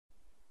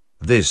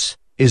This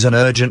is an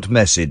urgent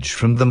message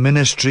from the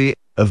Ministry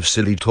of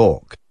Silly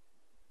Talk.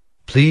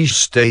 Please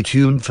stay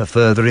tuned for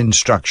further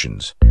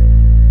instructions.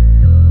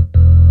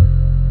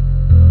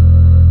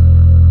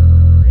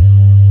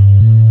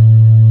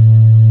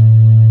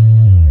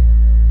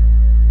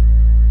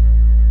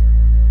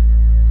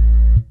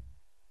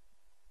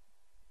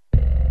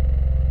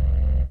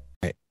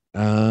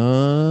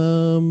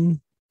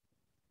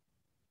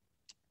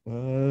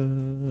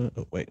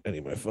 Wait, I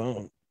need my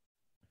phone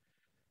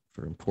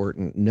for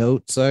important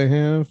notes I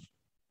have,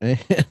 and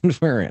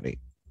we're ready.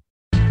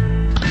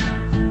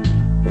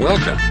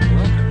 Welcome.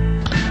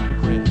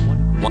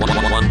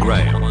 One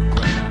Gram.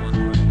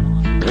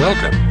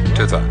 Welcome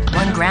to the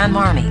One Gram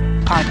Army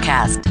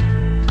podcast.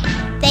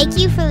 Thank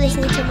you for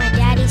listening to my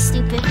daddy's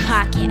stupid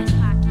podcast.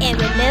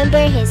 And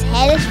remember, his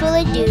head is full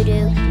of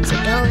doo-doo,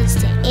 so don't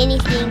listen to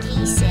anything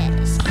he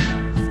says.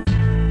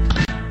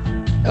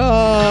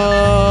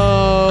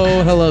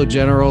 Oh, hello,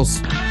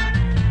 generals.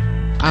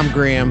 I'm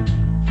Graham.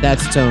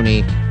 That's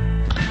Tony.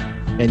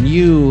 And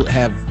you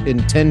have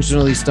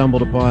intentionally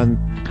stumbled upon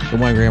the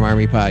One Gram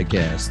Army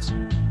podcast.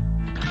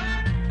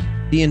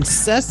 The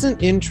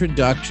incessant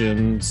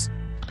introductions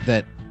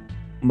that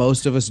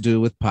most of us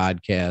do with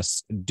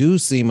podcasts do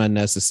seem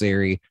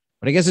unnecessary,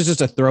 but I guess it's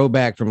just a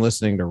throwback from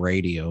listening to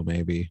radio,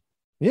 maybe.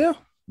 Yeah.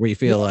 Where you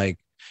feel like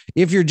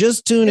if you're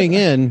just tuning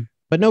in,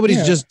 but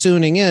nobody's just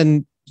tuning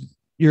in,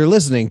 you're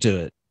listening to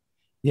it.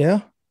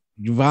 Yeah.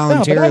 You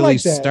voluntarily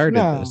started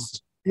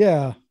this.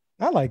 Yeah.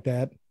 I like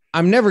that.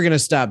 I'm never going to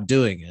stop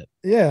doing it.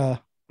 Yeah.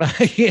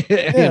 I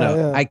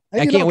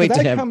can't wait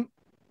to have.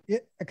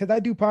 Because I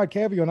do Pod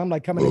Caviar and I'm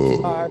like coming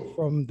in live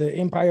from the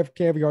Empire of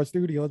Caviar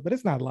Studios, but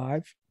it's not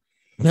live.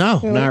 No,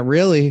 not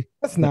really.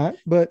 That's not,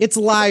 but it's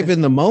live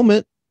in the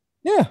moment.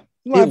 Yeah.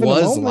 It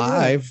was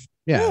live.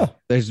 Yeah.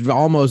 There's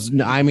almost,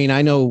 I mean,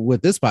 I know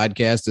with this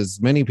podcast,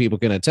 as many people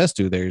can attest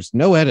to, there's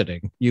no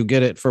editing. You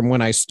get it from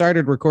when I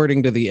started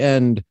recording to the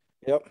end.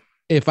 Yep.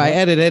 If I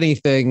edit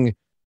anything,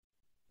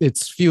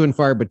 it's few and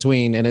far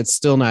between, and it's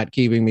still not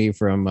keeping me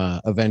from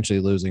eventually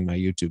losing my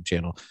YouTube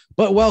channel.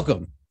 But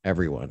welcome,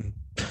 everyone.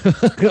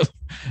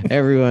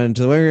 Everyone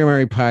to the One Gram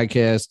Army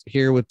podcast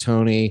here with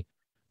Tony.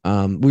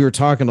 We were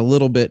talking a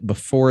little bit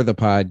before the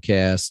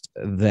podcast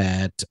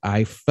that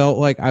I felt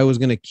like I was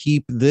going to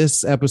keep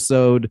this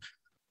episode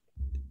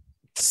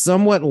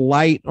somewhat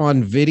light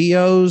on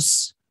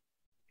videos.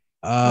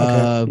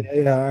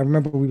 Okay. Yeah, I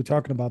remember we were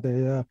talking about that.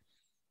 Yeah.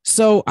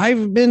 So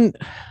I've been,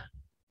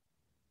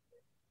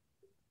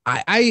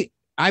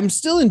 I'm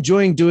still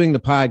enjoying doing the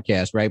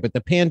podcast, right? But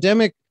the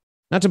pandemic,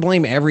 not to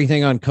blame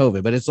everything on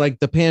COVID, but it's like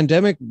the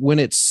pandemic when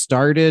it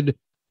started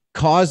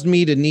caused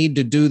me to need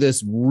to do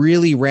this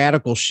really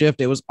radical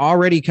shift. It was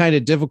already kind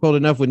of difficult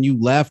enough when you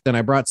left and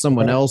I brought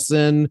someone else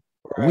in.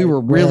 We were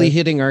really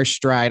hitting our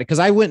stride because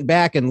I went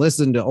back and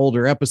listened to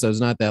older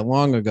episodes not that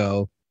long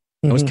ago.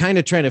 I was kind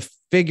of trying to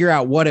figure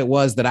out what it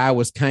was that I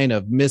was kind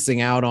of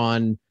missing out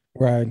on.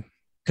 Right.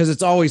 Because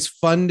it's always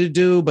fun to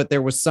do, but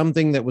there was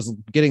something that was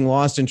getting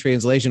lost in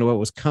translation of what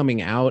was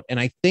coming out. And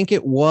I think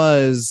it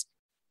was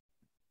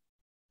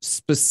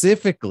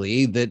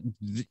specifically that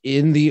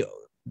in the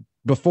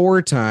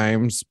before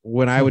times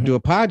when I would do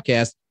a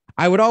podcast,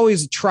 I would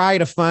always try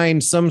to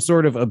find some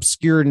sort of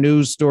obscure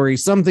news story,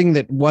 something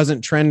that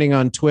wasn't trending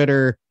on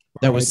Twitter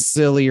that was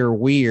silly or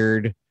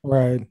weird.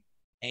 Right.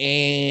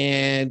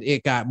 And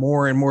it got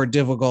more and more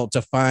difficult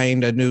to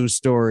find a news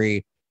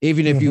story.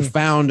 Even if you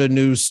found a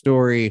news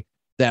story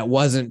that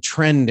wasn't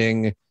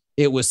trending,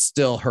 it was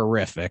still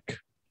horrific.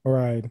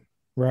 Right.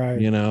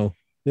 You know?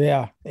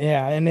 Yeah.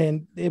 And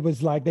then it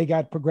was like they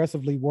got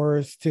progressively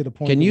worse to the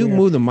point. Can you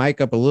move the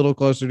mic up a little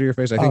closer to your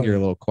face? I think you're a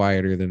little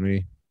quieter than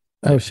me.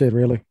 Oh, shit,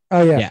 really?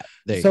 Oh, yeah.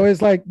 So go.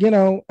 it's like,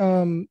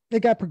 it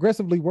got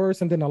progressively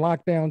worse and then the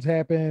lockdowns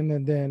happened.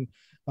 And then,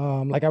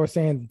 like I was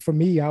saying, for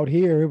me out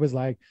here, it was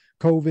like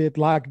COVID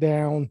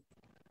lockdown.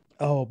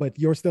 Oh, but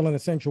you're still an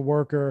essential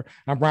worker.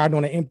 I'm riding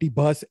on an empty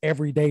bus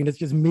every day. And it's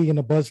just me and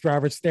the bus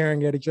driver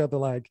staring at each other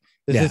like,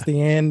 is this the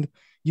end?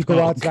 You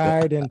go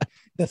outside and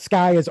the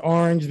sky is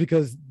orange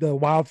because the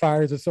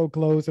wildfires are so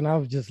close. And I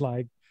was just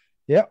like,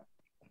 yep.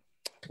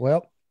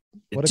 Well,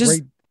 what a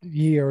great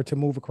year to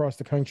move across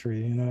the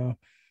country, Yeah,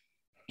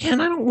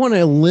 and I don't want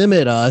to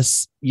limit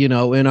us, in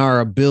our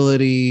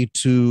ability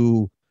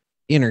to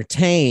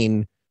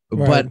entertain,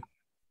 but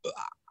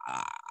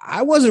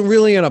I wasn't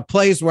really in a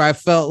place where I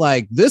felt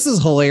like this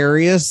is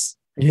hilarious.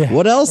 Yeah.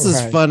 What else is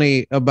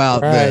funny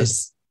about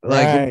this?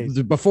 Like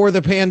before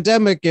the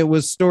pandemic, it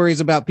was stories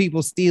about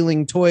people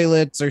stealing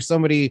toilets or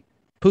somebody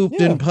pooped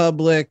in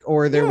public,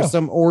 or there was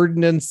some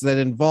ordinance that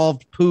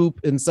involved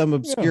poop in some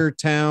obscure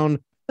town.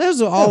 That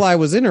was all I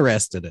was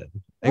interested in.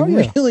 And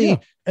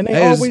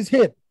they always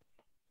hit.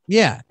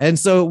 Yeah. And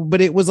so,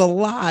 but it was a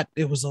lot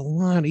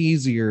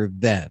easier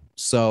then.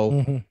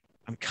 So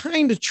I'm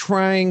kind of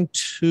trying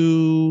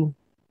to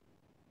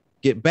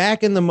get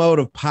back in the mode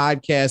of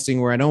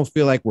podcasting where I don't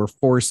feel like we're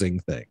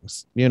forcing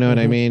things. You know what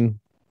I mean?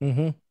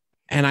 Mm-hmm.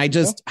 And I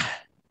just,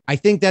 I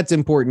think that's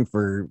important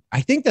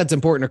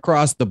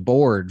across the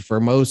board for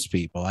most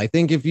people. I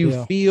think if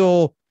you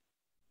feel,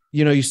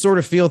 you sort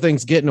of feel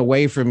things getting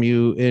away from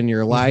you in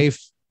your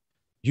life,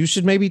 you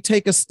should maybe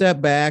take a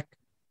step back.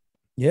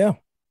 Yeah.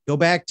 Go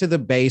back to the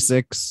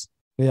basics.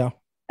 Yeah.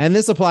 And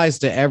this applies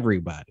to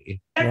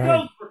everybody. That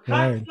goes for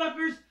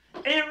cocksuckers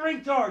and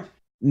retards.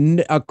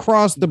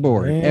 Across the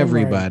board,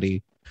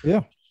 everybody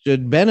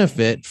should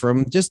benefit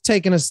from just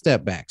taking a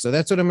step back. So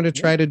that's what I'm going to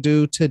try to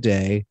do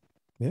today.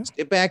 Yeah.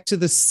 Get back to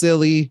the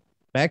silly,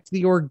 back to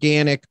the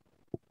organic.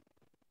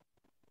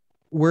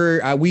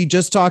 We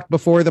just talked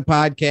before the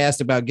podcast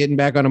about getting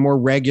back on a more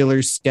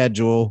regular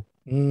schedule.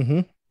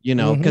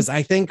 Because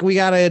I think we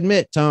got to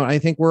admit, Tone, I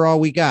think we're all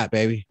we got,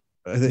 baby.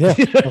 Yeah,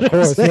 of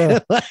course. Yeah.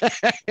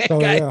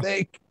 I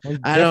think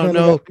I don't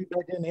know.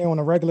 People getting here on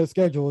a regular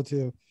schedule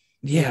to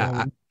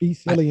Yeah. Be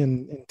silly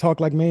and talk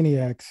like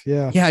maniacs.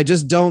 Yeah. Yeah. I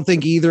just don't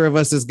think either of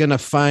us is going to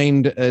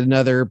find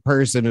another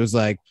person who's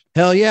like,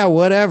 hell yeah,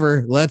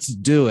 whatever. Let's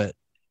do it.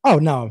 Oh,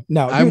 no. Dude,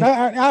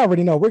 I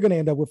already know we're going to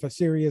end up with a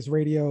serious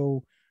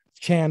radio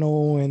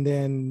channel, and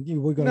then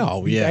we're going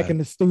to be back in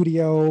the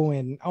studio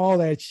and all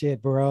that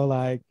shit, bro.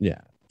 Like, yeah.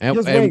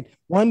 Just wait.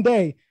 One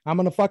day I'm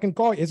going to fucking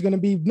call you. It's going to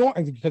be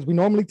because we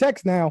normally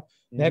text now.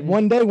 That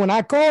one day when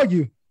I call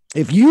you,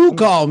 if you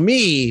call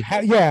me,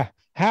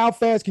 how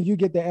fast can you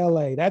get to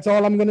LA? That's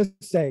all I'm going to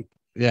say.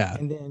 Yeah.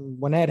 And then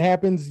when that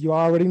happens, you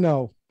already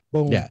know.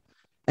 Boom. Yeah.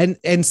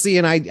 And see,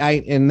 and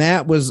and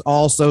that was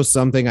also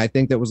something I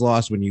think that was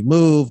lost when you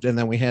moved. And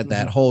then we had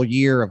that whole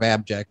year of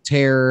abject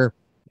terror.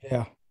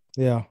 Yeah.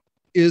 Yeah.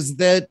 Is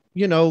that,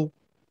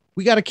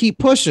 we got to keep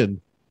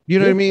pushing. You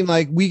know what I mean?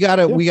 Like we got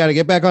to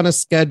get back on a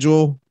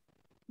schedule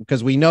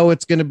because we know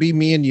it's going to be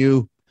me and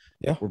you.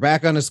 Yeah. We're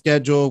back on a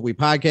schedule. We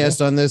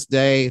podcast on this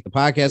day. The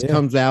podcast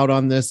comes out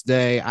on this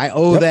day. I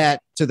owe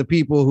that to the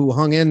people who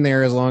hung in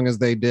there as long as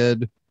they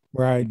did.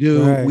 Right.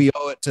 We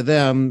owe it to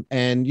them.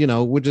 And,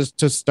 we're just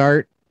to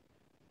start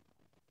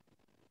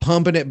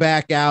pumping it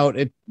back out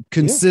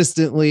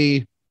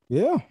consistently.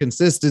 Yeah.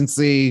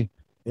 Consistency.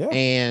 Yeah.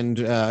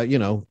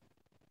 And,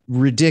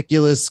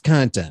 ridiculous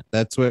content.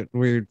 That's what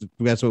we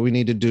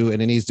need to do.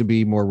 And it needs to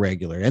be more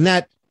regular. And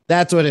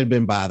that's what had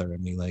been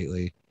bothering me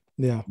lately.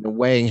 Yeah.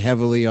 Weighing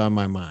heavily on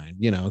my mind,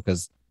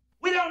 because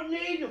we don't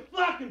need to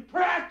fucking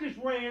practice,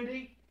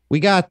 Randy. We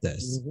got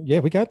this.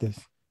 Yeah, we got this.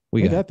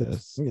 We got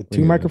this. We got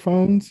two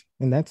microphones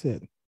and that's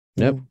it.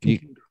 Yep.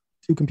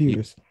 Two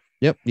computers.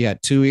 Yep. You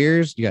got 2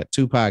 ears. You got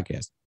 2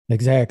 podcasts.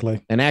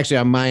 Exactly. And actually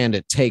on my end,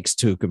 it takes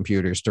 2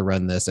 computers to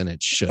run this and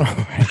it should.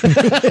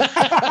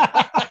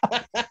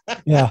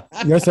 Yeah,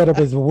 your setup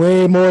is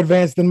way more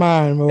advanced than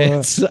mine.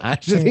 I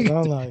think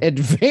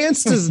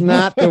advanced is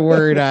not the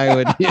word I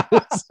would use.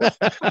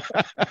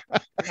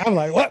 I'm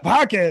like, what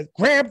podcast?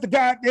 Grab the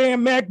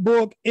goddamn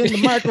MacBook in the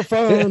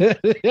microphone.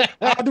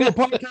 I'll do a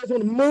podcast on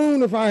the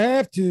moon if I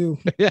have to.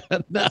 Yeah,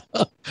 no,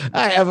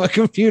 I have a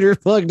computer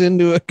plugged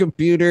into a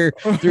computer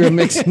through a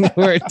mixing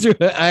board.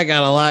 I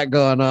got a lot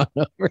going on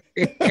over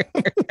here.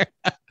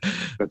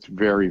 That's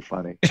very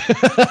funny.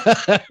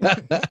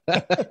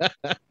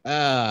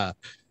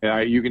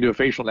 Yeah, you can do a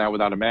facial now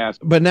without a mask.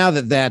 But now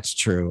that that's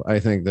true, I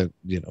think that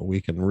we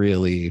can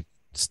really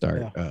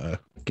start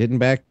getting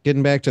back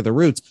to the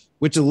roots,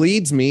 which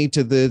leads me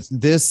to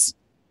this,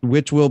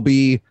 which will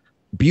be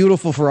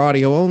beautiful for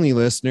audio only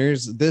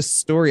listeners. This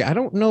story, I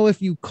don't know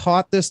if you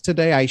caught this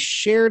today. I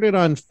shared it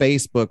on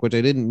Facebook, which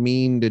I didn't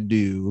mean to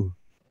do.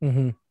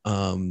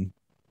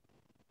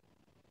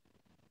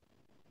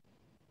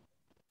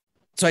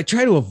 So I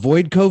try to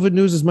avoid COVID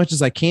news as much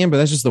as I can, but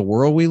that's just the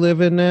world we live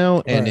in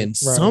now. And in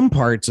some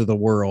parts of the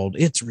world,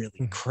 it's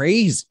really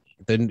crazy.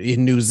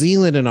 In New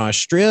Zealand and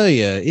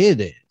Australia, it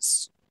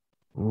is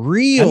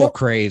real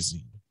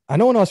crazy. I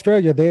know in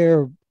Australia,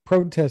 they're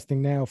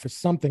protesting now for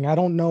something. I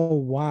don't know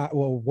why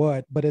or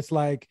what, but it's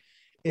like,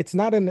 it's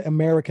not an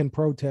American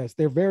protest.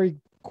 They're very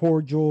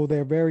cordial.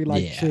 They're very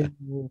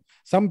chill.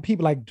 Some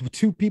people, like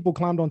 2 people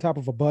climbed on top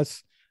of a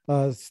bus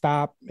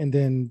stop, and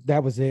then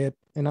that was it.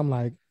 And I'm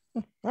like,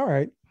 all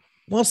right.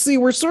 Well, see,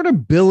 we're sort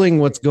of billing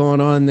what's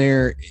going on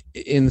there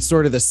in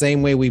sort of the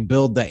same way we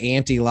build the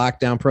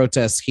anti-lockdown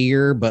protests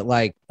here, but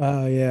like,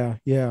 yeah.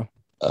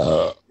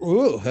 Ooh,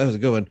 that was a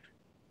good one.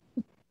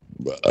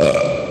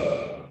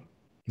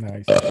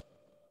 Nice.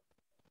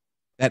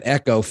 That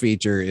echo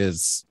feature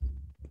is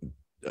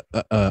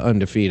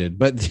undefeated,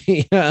 but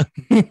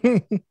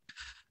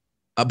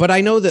but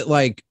I know that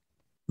like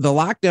the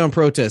lockdown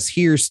protests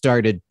here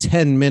started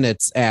 10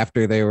 minutes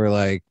after they were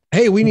like,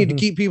 hey, we need to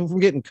keep people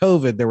from getting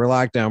COVID. There were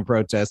lockdown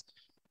protests.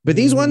 But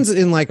these ones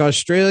in like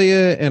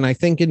Australia and I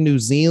think in New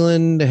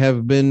Zealand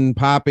have been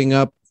popping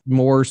up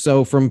more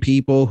so from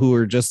people who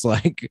are just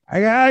like,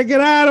 I gotta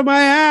get out of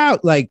my house.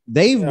 Like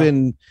they've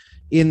been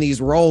in these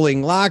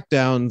rolling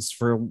lockdowns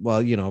for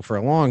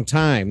a long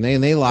time.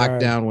 They lock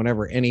down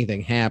whenever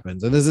anything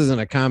happens. And this isn't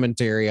a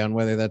commentary on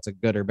whether that's a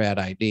good or bad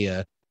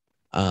idea.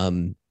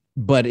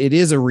 But it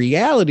is a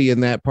reality in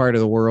that part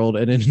of the world.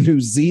 And in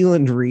New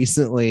Zealand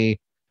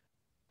recently,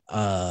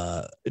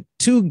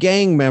 Two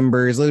gang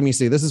members. Let me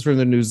see. This is from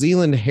the New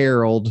Zealand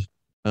Herald.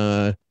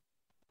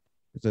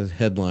 It's a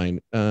headline.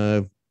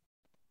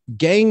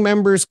 Gang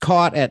members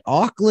caught at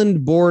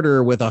Auckland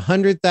border with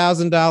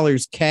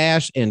 $100,000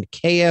 cash and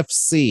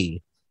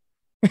KFC.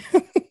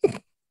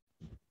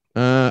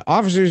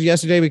 Officers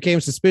yesterday became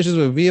suspicious of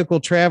a vehicle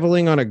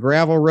traveling on a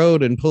gravel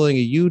road and pulling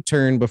a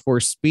U-turn before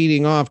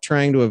speeding off,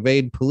 trying to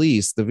evade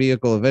police. The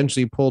vehicle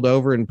eventually pulled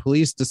over, and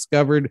police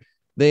discovered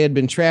they had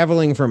been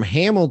traveling from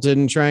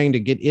Hamilton trying to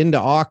get into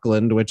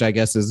Auckland, which I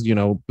guess is,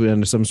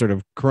 in some sort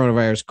of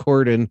coronavirus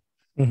cordon.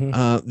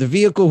 Mm-hmm. The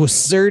vehicle was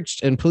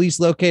searched, and police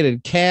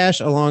located cash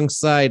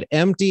alongside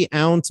empty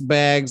ounce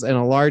bags and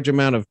a large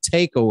amount of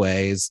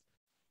takeaways.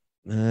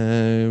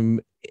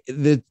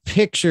 The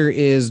picture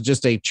is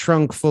just a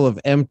trunk full of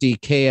empty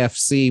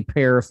KFC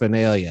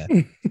paraphernalia.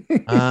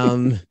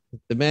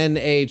 The men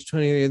aged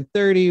 20 and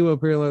 30 will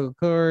appear in local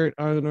court.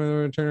 On the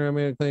northern turnaround,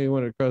 made a claim he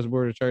wanted to cross the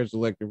border to charge the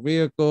electric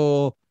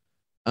vehicle.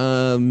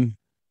 Somebody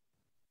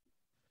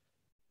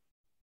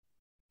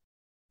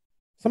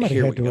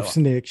had to have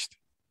snitched.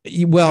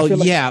 Well,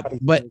 yeah,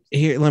 but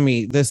here,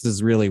 this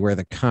is really where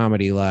the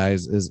comedy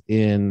lies, is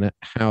in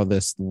how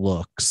this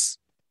looks.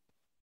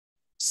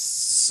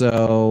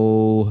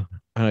 So,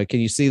 can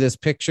you see this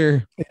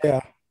picture? Yeah.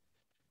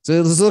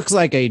 So this looks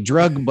like a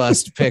drug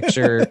bust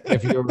picture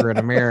if you were in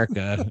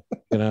America.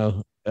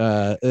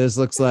 This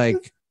looks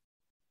like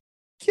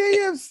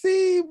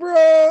KFC,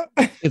 bro.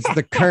 It's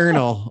the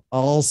Colonel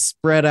all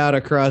spread out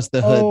across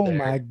the hood. Oh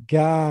my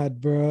God,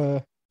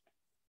 bro.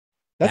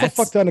 That's a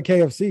fuck ton of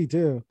KFC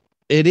too.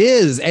 It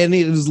is, and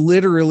it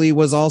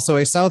was also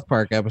a South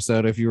Park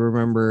episode, if you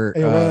remember.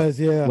 It was,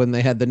 yeah. When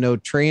they had the no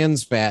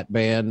trans fat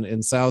ban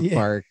in South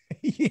Park,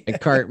 and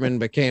Cartman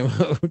became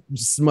a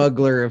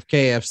smuggler of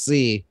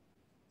KFC.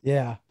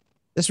 Yeah,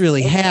 this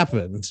really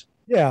happened.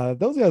 Yeah,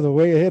 those guys are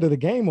way ahead of the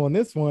game on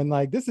this one.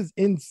 Like, this is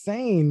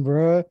insane,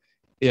 bro.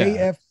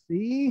 Yeah.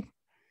 KFC.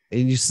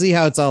 And you see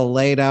how it's all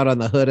laid out on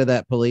the hood of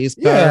that police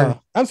car? Yeah,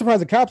 I'm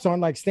surprised the cops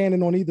aren't like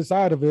standing on either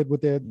side of it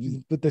with their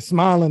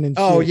smiling and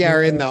shit. Yeah,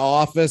 or in the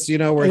office,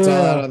 where it's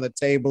all out on the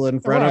table in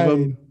front of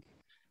them.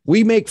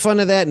 We make fun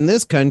of that in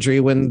this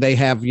country when they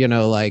have,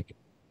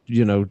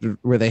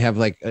 where they have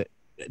like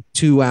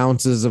 2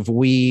 ounces of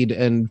weed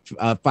and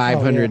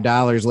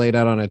 $500 laid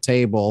out on a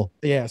table.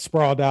 Yeah,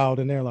 sprawled out,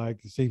 and they're like,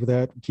 see for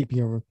that, keep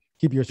your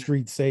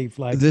street safe.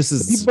 Like, this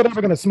is people that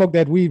are gonna smoke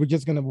that weed, we're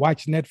just gonna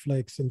watch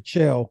Netflix and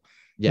chill.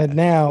 Yeah. And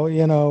now,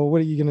 what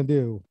are you going to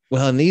do?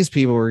 Well, and these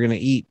people were going to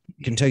eat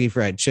Kentucky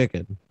Fried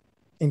Chicken.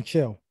 And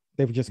chill.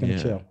 They were just going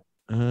to chill.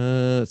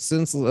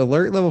 Since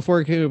alert level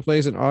 4 came into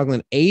place in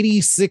Auckland,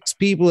 86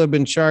 people have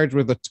been charged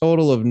with a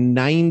total of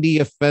 90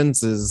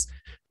 offenses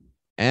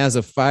as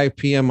of 5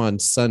 p.m. on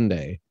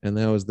Sunday. And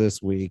that was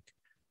this week.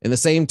 In the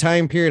same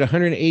time period,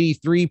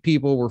 183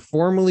 people were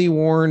formally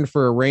warned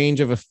for a range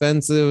of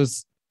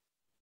offenses.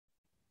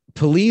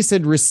 Police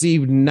had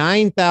received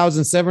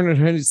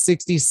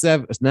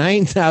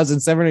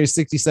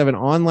 9,767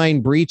 online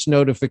breach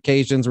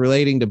notifications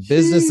relating to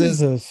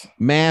businesses,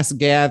 mass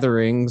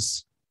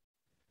gatherings.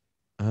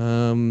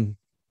 They're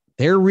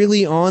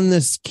really on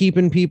this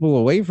keeping people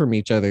away from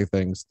each other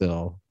thing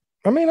still.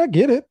 I mean, I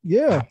get it.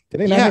 Yeah.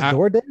 Did they not have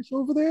DoorDash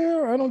over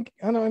there? I don't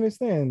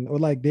understand. Or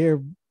like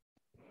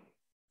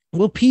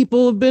well,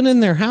 people have been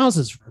in their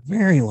houses for a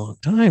very long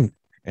time.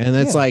 And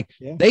it's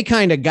they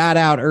kind of got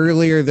out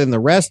earlier than the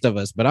rest of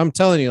us. But I'm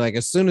telling you, like,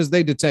 as soon as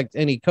they detect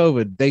any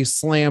COVID, they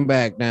slam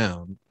back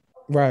down.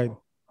 Right.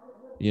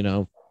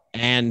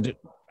 And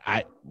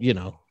I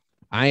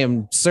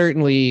am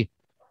certainly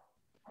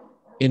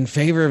in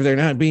favor of there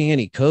not being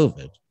any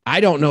COVID. I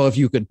don't know if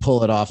you could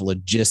pull it off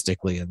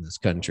logistically in this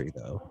country,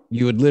 though.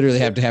 You would literally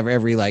have to have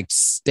every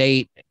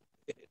state,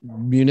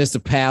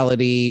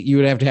 municipality, you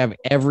would have to have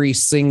every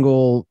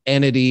single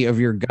entity of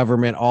your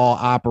government all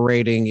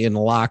operating in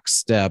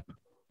lockstep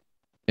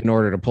in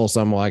order to pull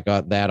something like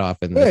that off.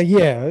 In this.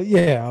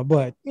 Yeah,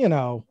 but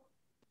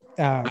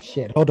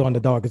shit. Hold on, the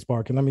dog is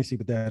barking. Let me see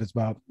what that is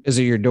about. Is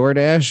it your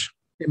DoorDash?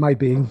 It might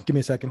be. Give me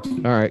a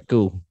second. All right,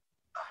 cool.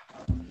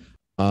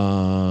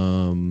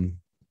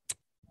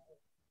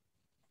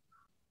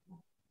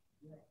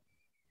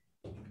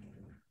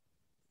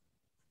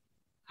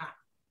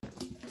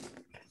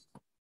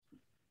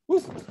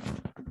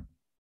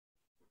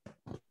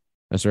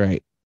 That's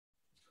right.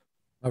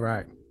 All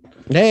right.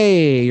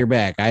 Hey, you're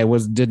back. I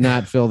did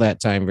not fill that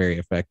time very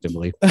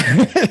effectively.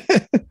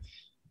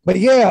 But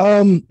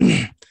yeah,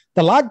 the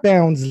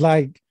lockdowns,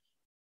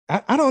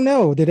 I don't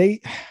know.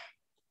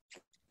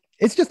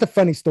 It's just a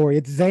funny story.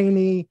 It's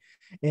zany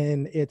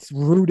and it's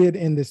rooted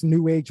in this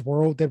new age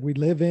world that we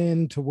live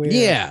in, to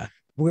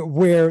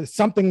where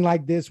something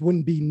like this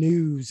wouldn't be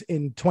news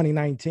in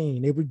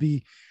 2019. It would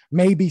be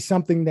maybe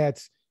something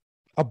that's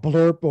a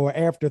blurb or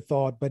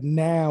afterthought, but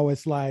now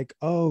it's like,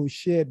 oh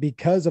shit,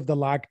 because of the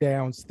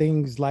lockdowns,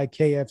 things like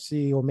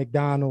KFC or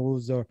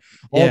McDonald's or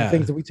all the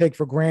things that we take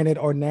for granted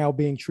are now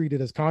being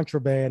treated as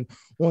contraband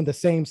on the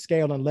same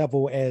scale and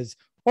level as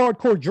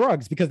hardcore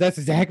drugs, because that's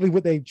exactly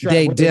what they tried.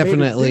 They what they made it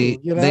definitely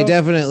do, you know? they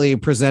definitely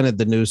presented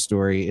the news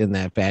story in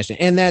that fashion.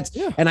 And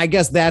and I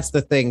guess that's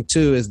the thing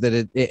too, is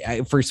that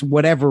it for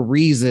whatever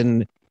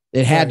reason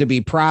it had to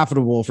be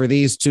profitable for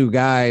these two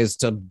guys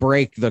to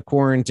break the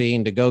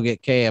quarantine to go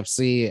get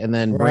KFC and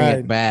then bring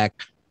it back.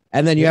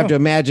 And then you have to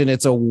imagine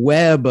it's a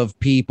web of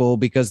people,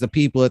 because the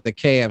people at the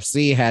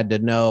KFC had to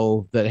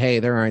know that, hey,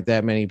 there aren't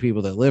that many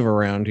people that live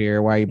around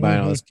here. Why are you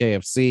buying all this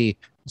KFC?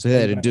 So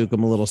they had to duke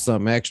them a little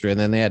something extra, and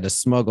then they had to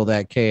smuggle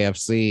that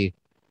KFC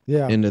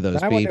into those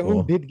people. I wonder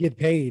who did get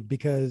paid,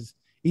 because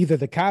either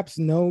the cops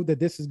know that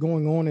this is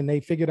going on and they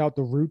figured out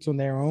the routes on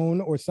their own,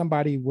 or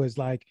somebody was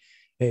like,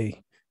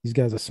 hey, these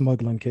guys are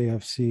smuggling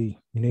KFC.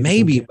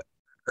 Maybe.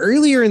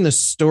 Earlier in the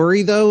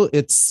story, though,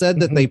 it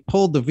said that they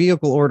pulled the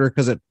vehicle over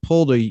because it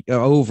pulled a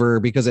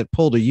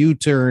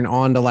U-turn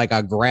onto like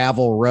a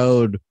gravel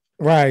road,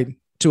 right,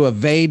 to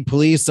evade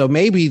police. So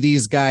maybe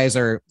these guys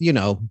are,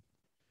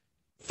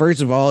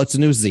 first of all, it's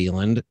New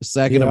Zealand.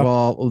 Second of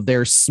all,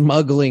 they're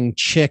smuggling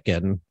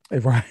chicken,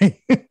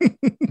 right?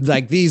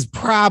 Like this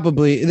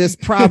probably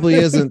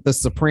isn't the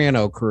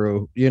Soprano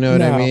crew. You know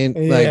what I mean?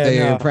 Like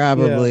they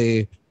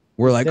probably.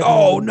 We're like,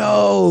 oh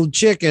no,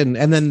 chicken,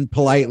 and then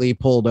politely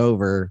pulled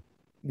over.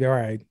 You're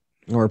right.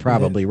 Or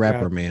probably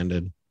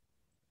reprimanded.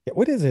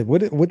 What is it?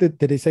 What did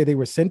they say, they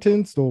were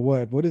sentenced or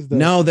what? What is the?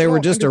 No, they were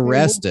just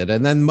arrested,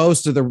 and then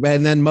most of the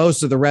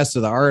rest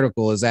of the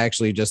article is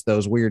actually just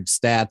those weird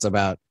stats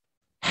about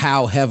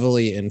how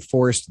heavily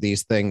enforced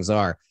these things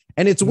are.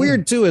 And it's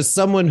weird too, as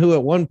someone who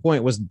at one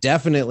point was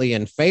definitely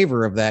in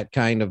favor of that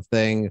kind of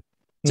thing,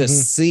 to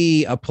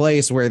see a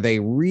place where they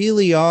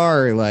really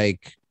are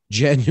like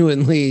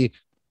genuinely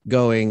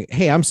going,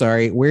 hey, I'm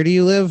sorry, where do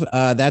you live?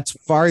 That's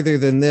farther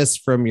than this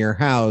from your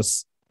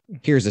house.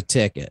 Here's a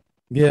ticket.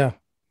 Yeah.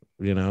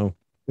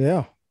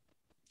 Yeah.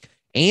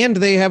 And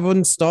they have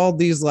installed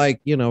these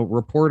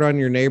report on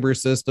your neighbor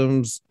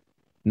systems,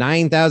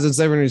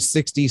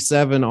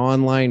 9,767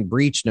 online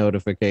breach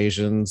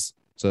notifications.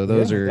 So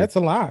that's a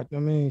lot. I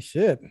mean,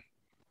 shit.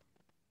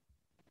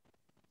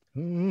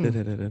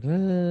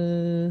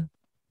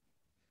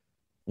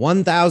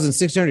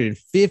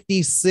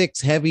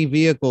 1,656 heavy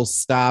vehicles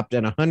stopped,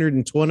 and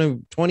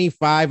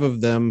 125 of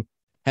them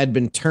had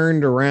been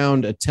turned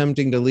around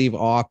attempting to leave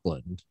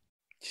Auckland.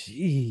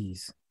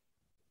 Jeez.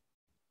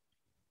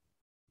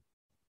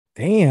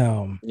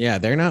 Damn. Yeah,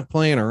 they're not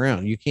playing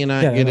around. You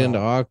cannot get into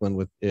Auckland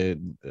with it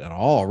at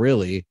all,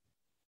 really.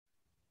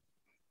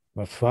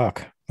 But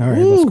fuck. All right,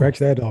 let's scratch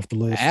that off the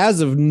list. As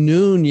of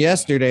noon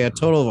yesterday, a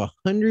total of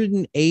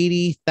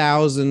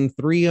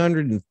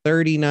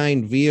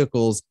 180,339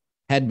 vehicles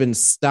had been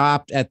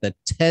stopped at the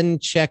 10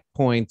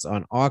 checkpoints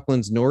on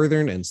Auckland's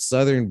northern and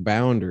southern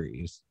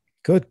boundaries.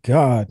 Good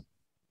God.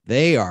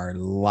 They are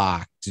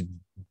locked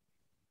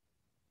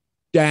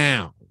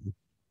down.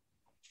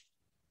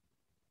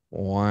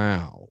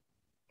 Wow.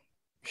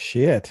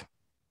 Shit.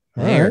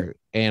 And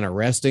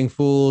arresting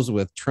fools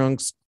with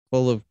trunks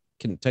full of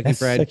Kentucky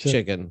Fried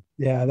Chicken.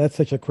 That's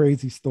such a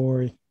crazy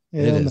story.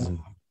 It is.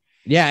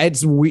 Yeah,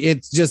 it's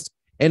just,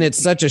 and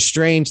it's such a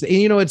strange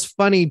thing. It's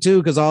funny too,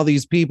 because all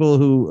these people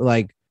who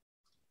like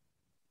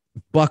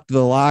buck the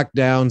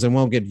lockdowns and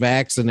won't get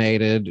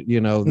vaccinated,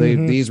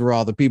 these were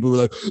all the people who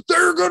were like,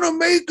 they're gonna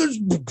make us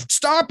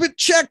stop at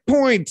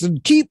checkpoints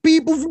and keep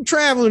people from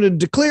traveling and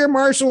declare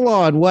martial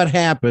law. And what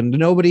happened?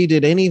 Nobody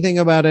did anything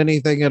about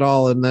anything at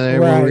all. And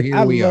then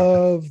I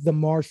love the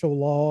martial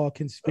law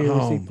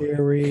conspiracy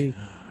theory.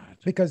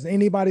 Because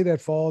anybody that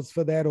falls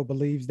for that or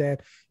believes that,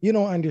 you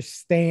don't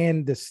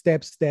understand the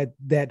steps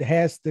that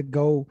has to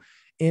go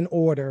in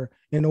order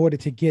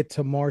to get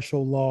to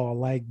martial law.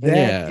 Like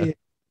that is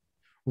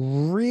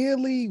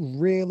really,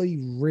 really,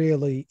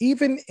 really,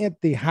 even at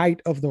the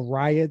height of the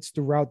riots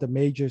throughout the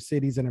major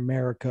cities in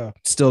America,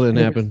 still didn't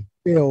happen.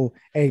 Still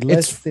a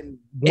less than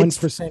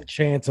 1%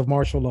 chance of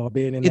martial law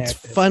being enacted. It's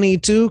funny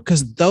too,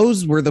 because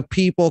those were the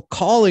people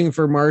calling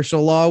for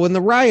martial law when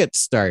the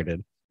riots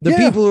started. The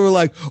people who were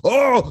like,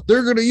 oh,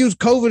 they're going to use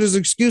COVID as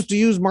an excuse to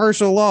use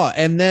martial law.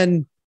 And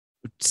then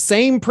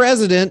same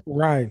president.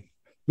 Right.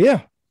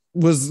 Yeah.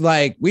 Was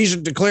like, we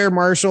should declare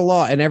martial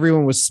law. And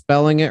everyone was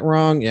spelling it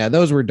wrong. Yeah.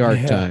 Those were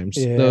dark times.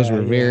 Yeah, those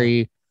were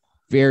very,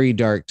 very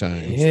dark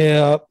times.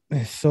 Yeah.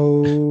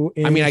 So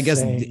insane. I mean,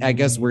 I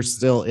guess we're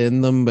still in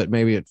them, but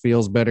maybe it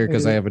feels better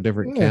because I have a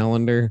different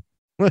calendar.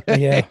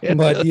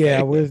 And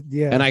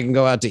I can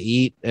go out to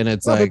eat, and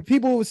it's like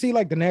people will see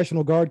like the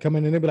National Guard come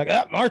in and they'll be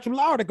like, martial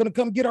law, they're gonna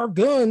come get our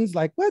guns.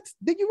 Like, what?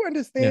 Did you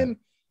understand?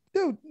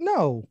 Dude,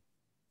 no,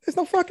 there's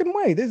no fucking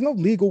way. There's no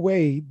legal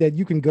way that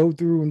you can go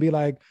through and be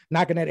like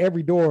knocking at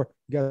every door.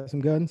 You got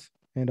some guns?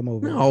 Hand them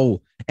over.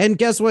 No. And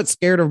guess what?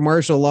 Scared of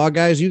martial law,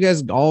 guys? You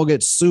guys all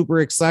get super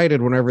excited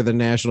whenever the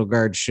National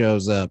Guard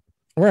shows up.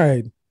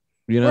 Right.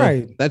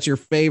 That's your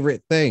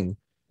favorite thing.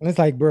 And it's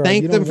like, bro,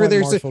 thank them for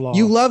their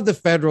you love the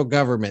federal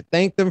government.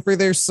 Thank them for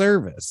their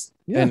service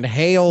and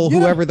hail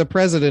whoever the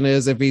president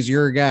is if he's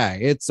your guy.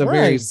 It's a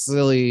very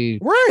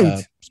silly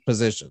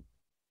position.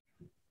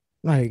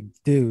 Like,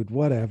 dude,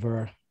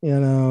 whatever.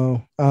 Yeah,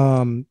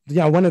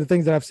 one of the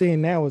things that I've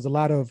seen now is a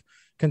lot of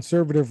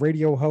conservative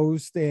radio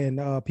hosts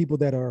and people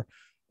that are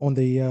on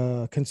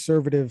the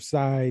conservative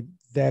side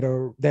that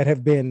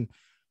have been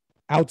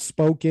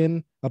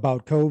outspoken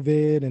about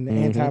COVID and the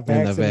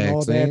anti-vax and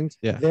all that.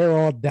 Yeah. They're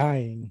all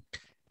dying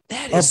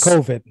That of is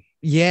COVID.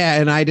 Yeah,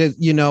 and I did,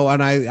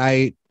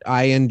 and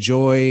I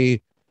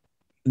enjoy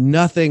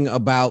nothing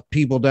about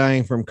people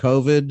dying from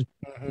COVID,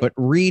 but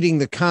reading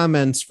the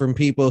comments from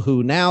people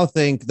who now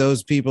think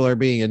those people are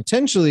being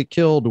intentionally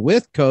killed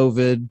with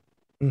COVID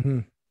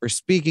for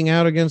speaking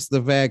out against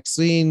the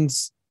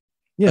vaccines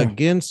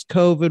against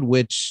COVID,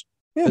 which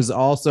is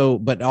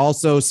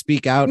also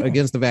speak out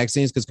against the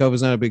vaccines because COVID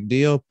is not a big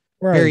deal.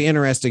 Right. Very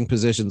interesting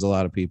positions a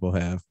lot of people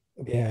have.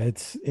 Yeah,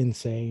 it's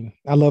insane.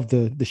 I love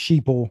the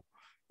sheeple.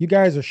 You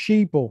guys are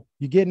sheeple.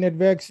 You're getting that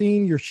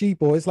vaccine, you're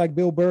sheeple. It's like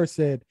Bill Burr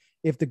said,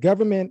 if the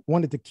government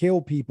wanted to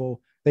kill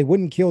people, they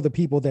wouldn't kill the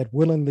people that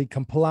willingly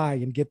comply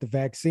and get the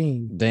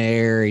vaccine.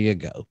 There you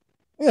go.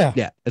 Yeah.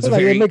 Yeah.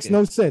 It makes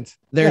no sense.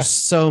 There's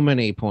so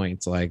many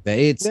points like that.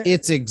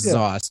 It's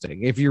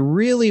exhausting. If you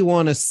really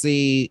want to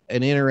see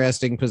an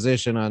interesting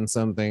position on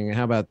something,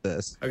 how about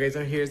this? Okay,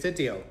 so here's the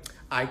deal.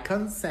 I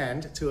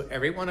consent to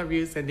every one of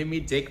you sending me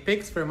dick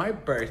pics for my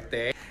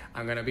birthday.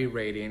 I'm gonna be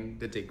rating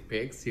the dick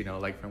pics,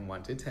 like from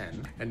 1 to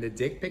 10. And the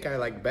dick pic I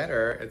like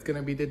better, it's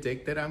gonna be the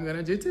dick that I'm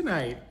gonna do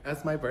tonight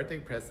as my birthday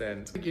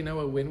present.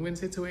 A win-win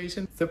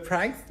situation.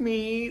 Surprise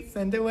me,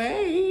 send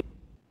away.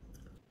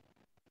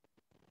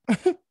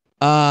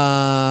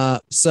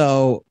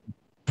 So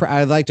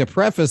I'd like to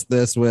preface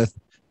this with,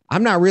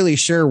 I'm not really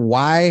sure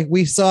why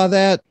we saw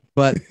that,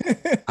 but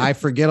I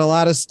forget a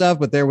lot of stuff,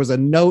 but there was a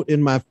note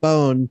in my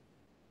phone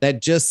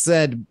that just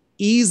said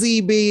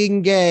easy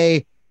being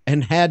gay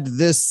and had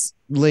this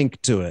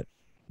link to it.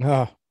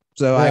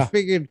 So I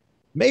figured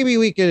maybe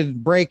we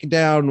could break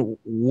down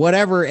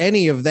whatever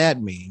any of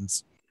that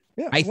means.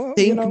 Yeah, I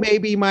think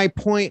maybe my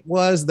point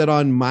was that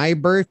on my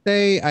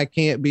birthday, I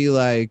can't be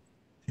like,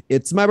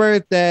 it's my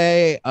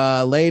birthday,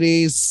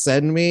 ladies,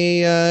 send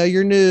me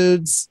your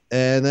nudes.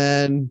 And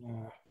then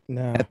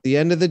at the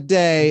end of the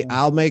day,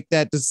 I'll make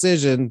that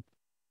decision.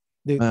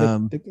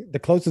 The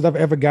closest I've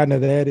ever gotten to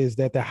that is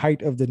that the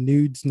height of the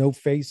nudes, no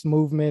face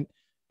movement.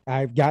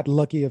 I've got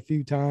lucky a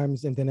few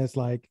times, and then it's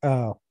like,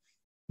 oh,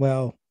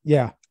 well,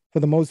 yeah,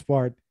 for the most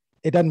part,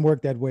 it doesn't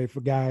work that way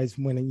for guys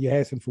when you're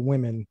asking for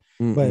women,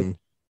 but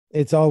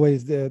it's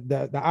always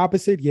the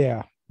opposite.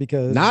 Yeah,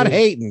 because not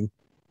hating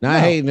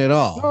at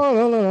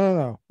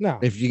all. No.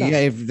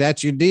 If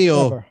that's your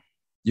deal,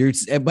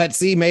 but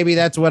see, maybe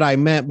that's what I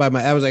meant by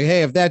I was like,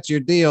 hey, if that's your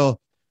deal,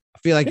 I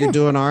feel like you're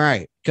doing all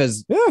right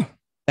because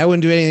that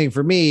wouldn't do anything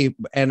for me.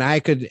 And I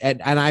could,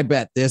 and I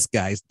bet this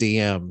guy's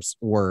DMs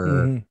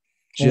were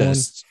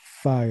just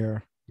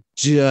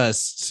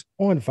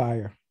on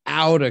fire,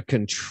 out of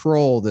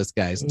control. This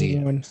guy's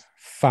DMs on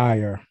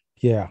fire.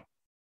 Yeah.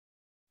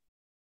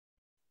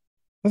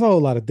 That's a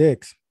whole lot of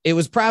dicks. It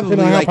was probably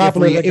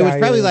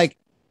like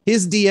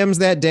his DMs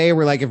that day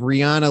were like if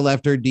Rihanna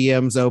left her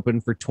DMs open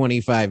for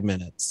 25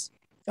 minutes.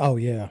 Oh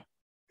yeah.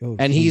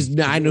 And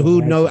I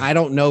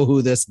don't know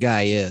who this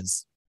guy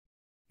is.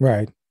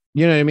 Right.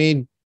 You know what I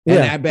mean?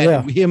 And I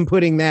bet him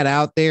putting that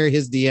out there,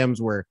 his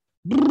DMs were.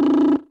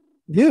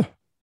 Yeah,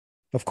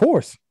 of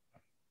course.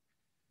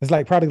 It's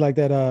like probably like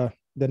that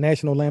the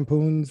National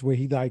Lampoons where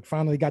he like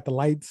finally got the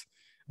lights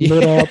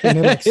lit up and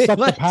then like sucked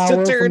the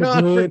power turn from the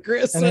on grid, for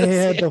Christmas. and they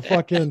had to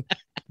fucking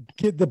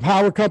get the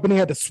power company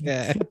had to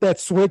flip that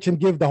switch and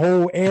give the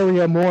whole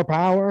area more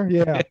power.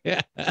 Yeah.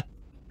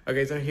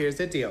 Okay, so here's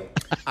the deal.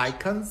 I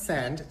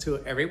consent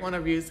to every one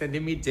of you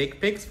sending me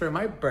dick pics for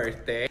my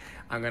birthday.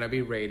 I'm gonna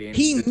be rating.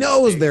 He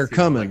knows they're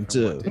coming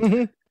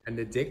too. And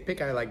the dick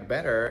pic I like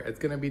better, it's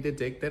gonna be the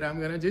dick that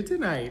I'm gonna do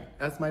tonight.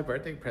 That's my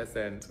birthday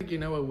present.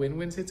 A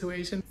win-win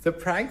situation.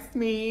 Surprise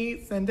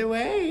me, send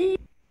away.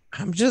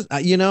 I'm just,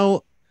 I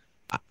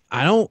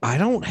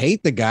don't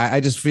hate the guy.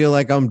 I just feel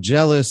like I'm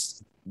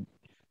jealous.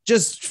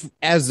 Just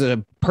as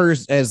a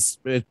person,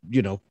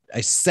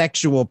 a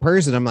sexual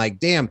person, I'm like,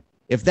 damn.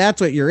 If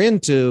that's what you're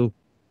into,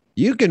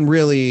 you can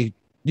really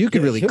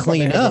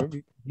clean up.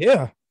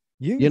 You're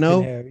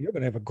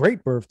gonna have a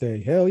great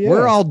birthday. Hell yeah.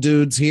 We're all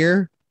dudes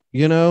here,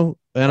 and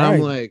I'm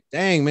like,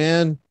 dang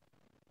man,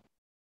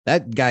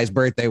 that guy's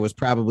birthday was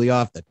probably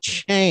off the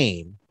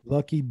chain.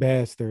 Lucky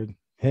bastard.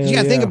 Hell you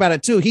gotta think about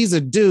it too. He's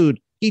a dude.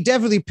 He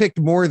definitely picked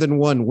more than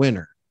one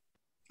winner.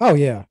 Oh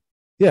yeah.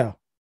 Yeah.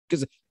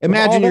 Because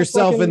imagine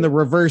yourself in the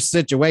reverse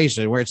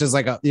situation where it's just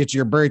like it's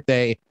your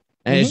birthday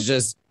and it's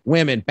just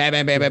women, bam,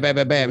 bam, bam, bam, bam,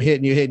 bam, bam,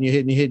 hitting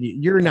you.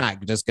 You're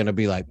not just going to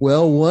be like,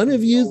 well, one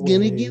of you's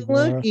going to get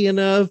lucky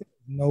enough.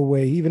 No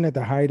way. Even at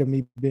the height of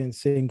me being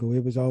single,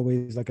 it was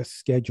always like a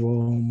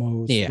schedule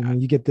almost. Yeah. I mean,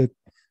 you get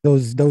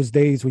those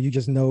days where you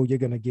just know it's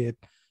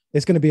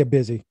going to be a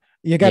busy.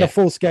 You got a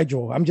full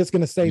schedule. I'm just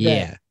going to say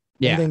that.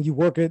 Yeah. And then you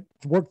work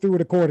through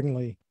it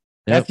accordingly.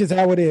 That's just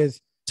how it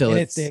is. And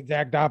it's the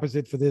exact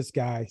opposite for this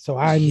guy. So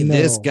I know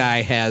this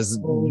guy has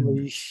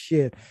holy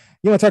shit.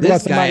 You want to talk about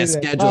This guy somebody has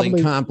that scheduling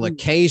probably-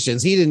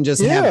 complications. He didn't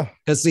just have,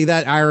 because see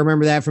that I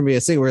remember that from being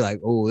a single. We're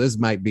like, oh, this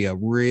might be a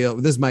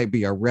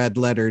red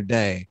letter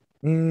day.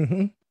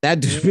 Mm-hmm. That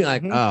dude be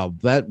like, oh,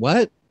 that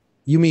what?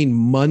 You mean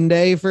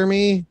Monday for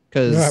me?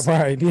 Because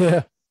Right,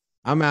 yeah.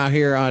 I'm out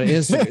here on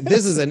Instagram.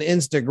 This is an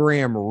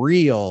Instagram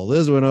reel.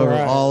 This went over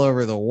all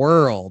over the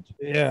world.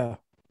 Yeah.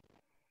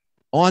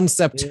 On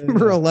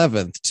September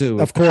 11th,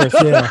 too. Of course,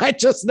 yeah. I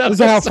just This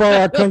noticed is how far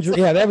our country.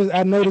 Yeah,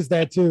 I noticed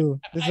that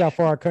too. This is how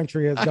far our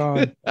country has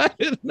gone. I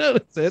didn't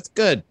notice it. It's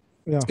good.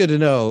 Yeah. It's good to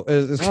know.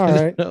 It's All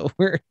good right. to know.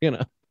 We're,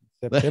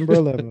 September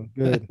 11th.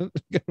 Good.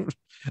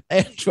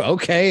 And,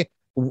 okay.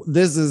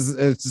 This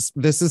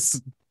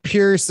is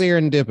pure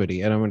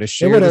serendipity, and I'm going to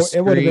share this.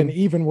 It would have been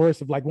even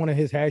worse if like one of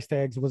his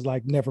hashtags was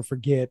like never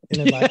forget,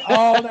 and it's like,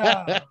 oh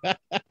no.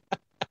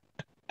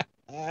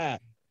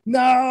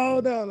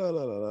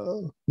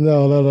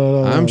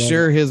 I'm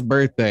sure his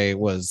birthday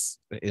was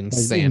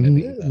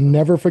insanity.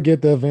 Never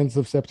forget the events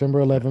of September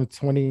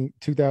 11th,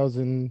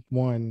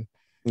 2001.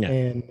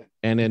 Yeah.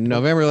 And in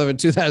November 11,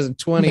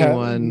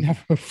 2021,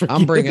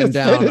 I'm bringing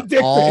down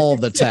all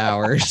the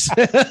towers.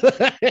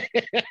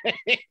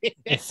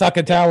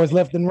 Sucker towers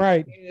left and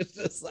right. It's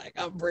just like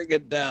I'm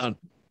bringing down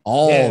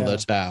all the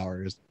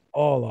towers.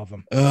 All of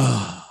them.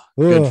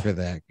 Good for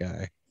that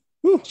guy.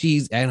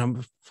 Jeez,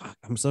 and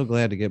I'm so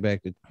glad to get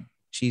back to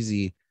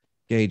cheesy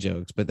gay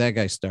jokes, but that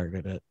guy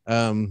started it.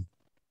 And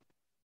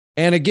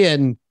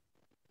again,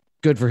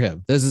 good for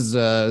him. This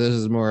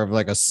is more of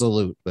like a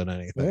salute than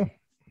anything. Yeah.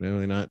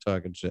 Really not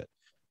talking shit.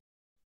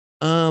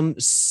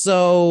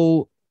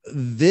 So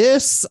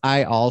this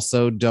I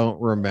also don't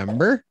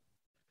remember.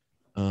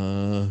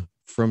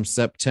 From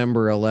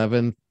September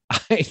 11th.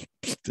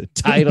 The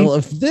title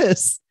of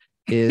this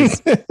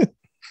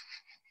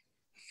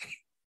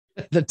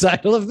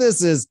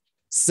is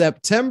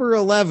September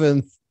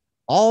 11th,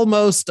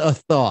 Almost a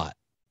Thought.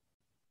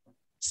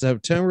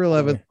 September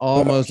 11th,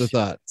 Almost a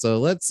Thought. So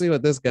let's see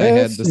what this guy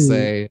had to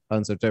say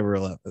on September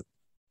 11th. Here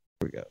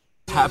we go.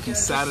 Happy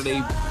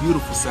Saturday,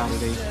 beautiful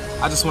Saturday.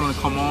 I just wanted to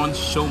come on,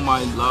 show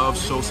my love,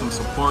 show some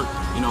support.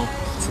 You know,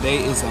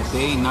 today is that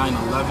day,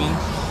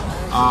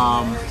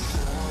 9/11.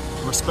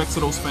 Respect to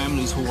those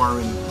families who are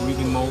in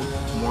grieving mode,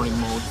 mourning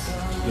mode,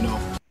 you know.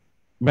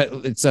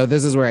 But so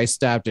this is where I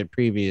stopped it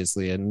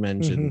previously and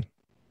mentioned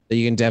that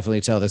you can definitely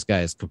tell this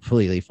guy is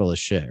completely full of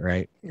shit,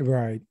 right?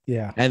 Right.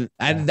 Yeah. And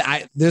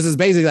I this is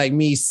basically like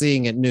me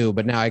seeing it new,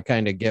 but now I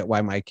kind of get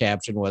why my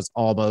caption was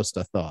almost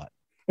a thought.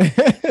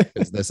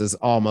 Because this is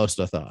almost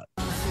a thought.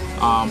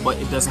 But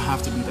it doesn't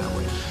have to be that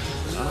way.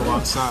 Go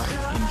outside,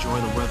 enjoy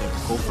the weather,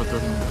 go for a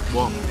 30-minute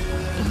walk,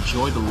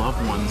 enjoy the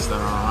loved ones that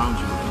are around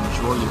you,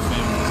 enjoy your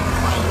families and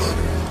friends,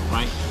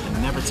 right?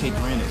 And never take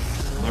for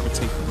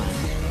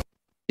granted.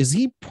 Is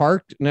he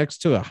parked next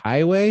to a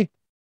highway?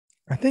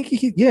 I think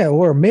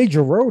or a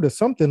major road or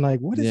something. Like,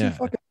 what is he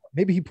fucking?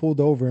 Maybe he pulled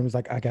over and was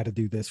like, I got to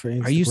do this for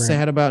Instagram. Are you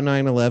sad about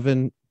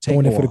 9/11?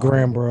 Going in for the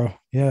gram, bro.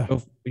 Yeah.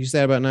 Are you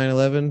sad about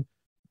 9/11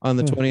 on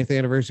the 20th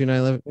anniversary of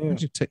 9/11? Why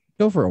don't you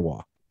go for a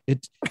walk?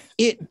 It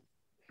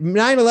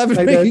 9/11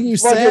 like making you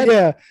sad.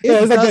 Yeah,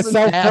 it's like that doesn't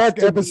South have Park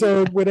to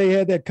episode where they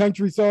had that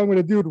country song with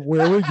a dude,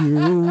 where were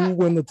you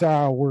when the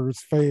towers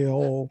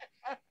fell?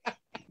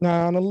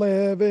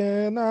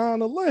 9/11,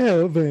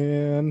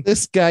 9/11.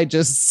 This guy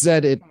just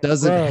said it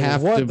doesn't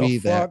have to be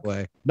that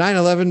way.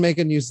 9/11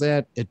 making you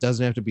sad. It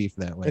doesn't have to be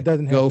that way. It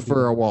doesn't have go to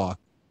for a walk.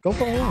 Go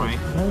for a walk. Right.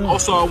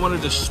 Also, I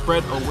wanted to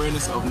spread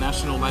awareness of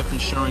National Life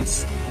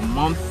Insurance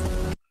Month.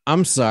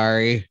 I'm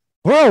sorry.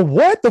 Bro,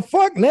 what the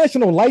fuck?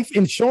 National Life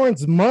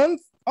Insurance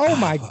Month? Oh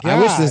my God. I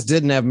wish this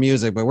didn't have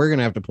music, but we're going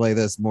to have to play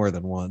this more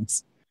than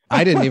once.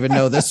 I didn't even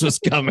know this was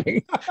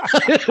coming.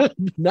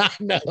 Not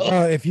know.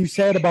 If you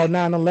said about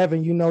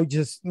 9/11,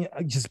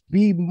 just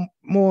be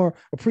more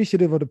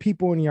appreciative of the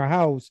people in your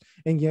house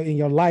and in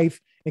your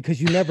life,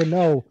 because you never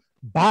know.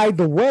 By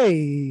the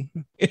way,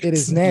 it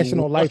is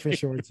National Life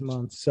Insurance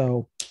Month,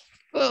 so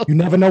you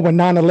never know when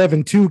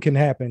 9/11 too can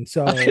happen.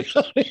 So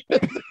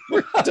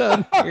we're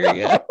done here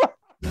yet.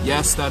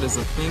 Yes, that is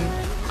a thing.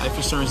 Life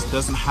insurance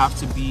doesn't have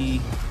to be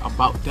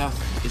about death.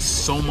 It's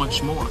so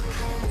much more.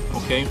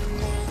 Okay?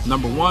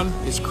 Number one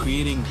is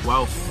creating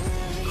wealth.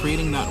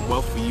 Creating that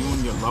wealth for you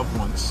and your loved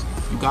ones.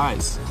 You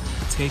guys,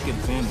 take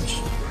advantage.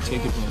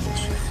 Take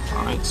advantage.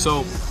 All right?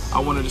 So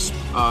I wanted to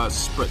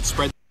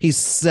spread. He's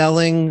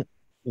selling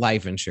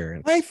life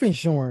insurance. Life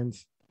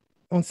insurance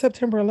on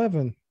September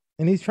 11th.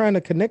 And he's trying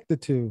to connect the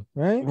two,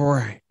 right?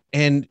 Right.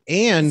 And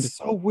it's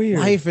so weird.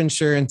 Life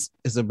insurance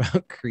is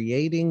about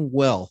creating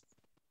wealth.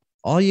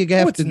 All you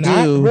have to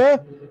do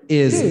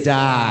is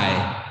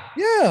die.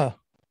 Yeah.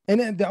 And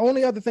then the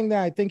only other thing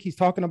that I think he's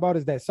talking about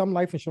is that some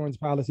life insurance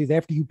policies,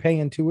 after you pay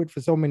into it for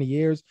so many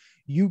years,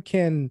 you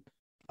can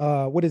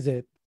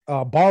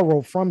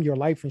borrow from your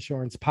life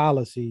insurance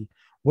policy,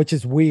 which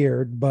is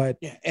weird, but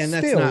and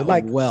still, that's not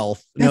like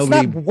wealth. That's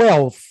not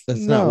wealth.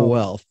 That's not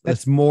wealth.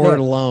 That's more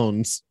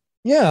loans.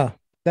 Yeah.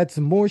 That's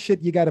more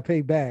shit you got to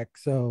pay back.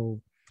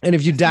 So, and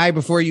if you die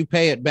before you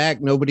pay it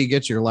back, nobody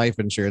gets your life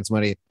insurance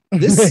money.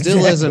 This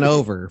still isn't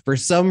over. For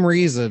some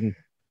reason,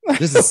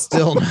 this is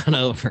still not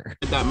over.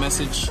 That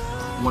message,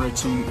 wanted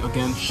to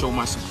again show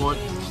my support,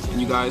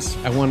 and you guys.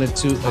 I wanted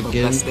to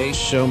again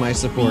show my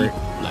support.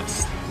 Be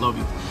blessed. Love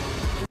you.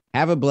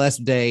 Have a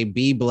blessed day.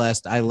 Be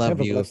blessed. I love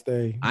Have a you. blessed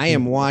day. I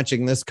am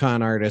watching this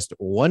con artist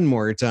one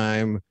more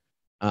time,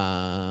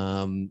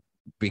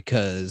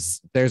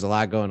 because there's a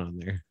lot going on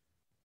there.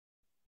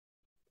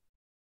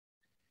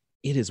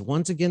 It is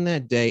once again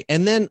that day.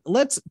 And then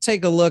let's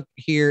take a look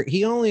here.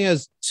 He only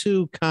has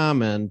 2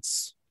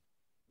 comments.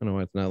 I don't know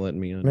why it's not letting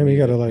me on. Maybe you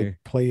gotta like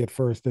play it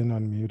first and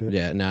unmute it.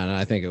 Yeah, no,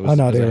 I think it was. Oh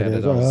no, there it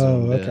is. Oh,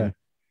 okay. But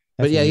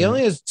That's yeah, he weird.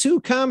 only has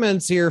 2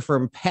 comments here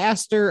from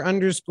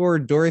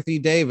Pastor_ Dorothy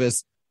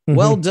Davis.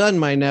 Well done,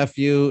 my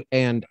nephew,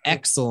 and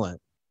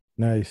excellent.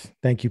 Nice.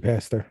 Thank you,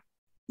 Pastor.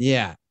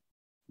 Yeah.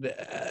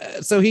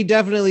 So he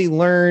definitely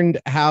learned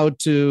how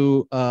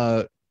to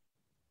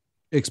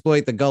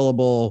exploit the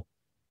gullible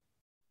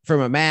from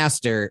a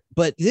master,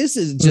 but this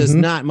is just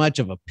not much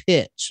of a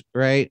pitch,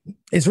 right?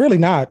 It's really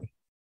not.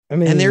 I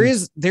mean, and there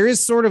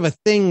is sort of a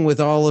thing with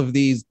all of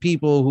these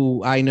people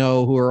who I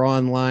know who are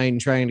online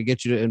trying to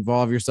get you to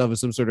involve yourself in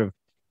some sort of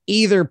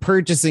either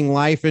purchasing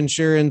life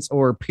insurance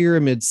or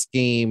pyramid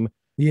scheme.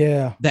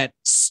 Yeah, that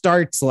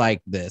starts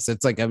like this.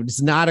 It's like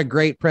it's not a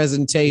great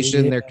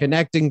presentation. Yeah. They're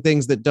connecting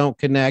things that don't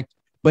connect,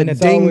 but it's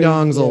ding always-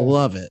 dongs will yeah.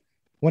 love it.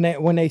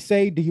 When they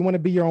say, "Do you want to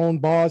be your own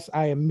boss?"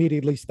 I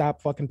immediately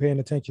stop fucking paying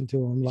attention to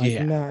them. Like,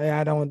 Yeah. no,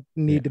 I don't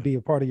need to be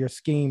a part of your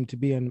scheme to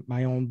be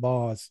my own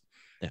boss.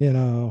 Yeah. You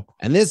know.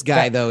 And this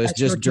guy though is That's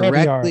just your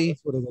caviar. directly.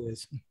 That's what it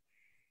is.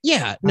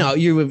 Yeah, no,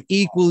 you have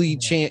equally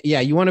chance. Yeah,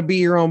 you want to be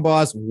your own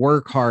boss.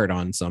 Work hard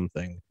on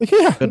something.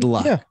 Yeah. Good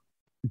luck. Yeah.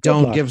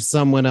 Don't luck. give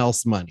someone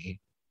else money.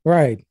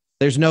 Right.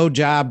 There's no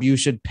job you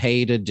should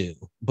pay to do,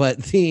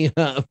 but you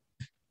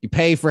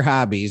pay for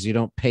hobbies. You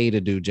don't pay to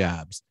do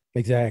jobs.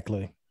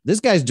 Exactly. This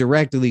guy's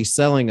directly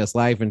selling us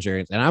life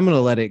insurance, and I'm going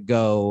to let it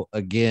go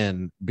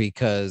again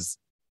because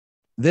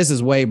this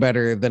is way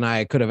better than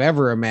I could have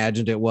ever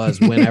imagined it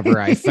was whenever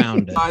I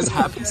found it. Guys,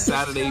 happy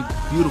Saturday,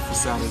 beautiful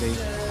Saturday.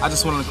 I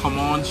just wanted to come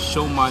on,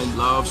 show my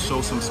love,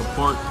 show some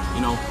support.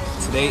 You know,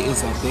 today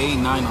is that day,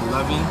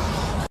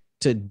 9/11.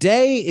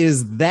 Today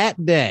is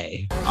that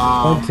day.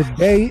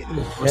 Today is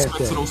Respect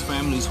that to day. those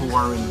families who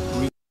are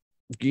in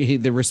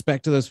grief. The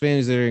respect to those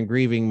families that are in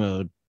grieving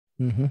mode.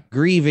 Mm-hmm.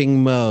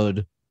 Grieving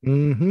mode.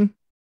 Mm-hmm.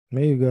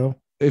 There you go.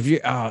 If you,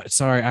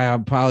 sorry, I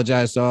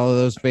apologize to all of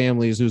those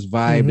families whose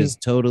vibe is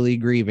totally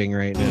grieving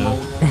right now.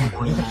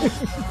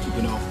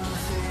 You know,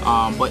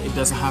 but it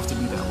doesn't have to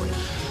be that way.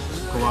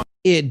 Go out.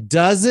 It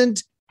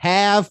doesn't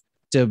have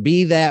to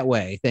be that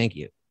way. Thank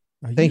you.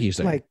 Thank you,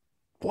 sir. Like,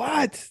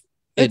 what?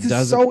 It It's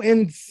doesn't. so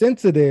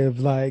insensitive.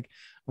 Like,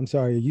 I'm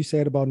sorry, you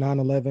said about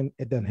 9/11,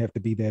 it doesn't have to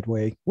be that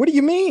way. What do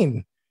you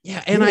mean? Yeah,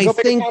 You and gonna I go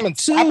pick a think time and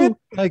stop too. it?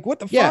 Like, what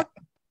the Yeah. fuck?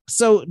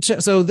 So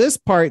this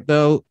part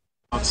though,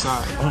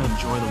 Outside,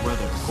 enjoy the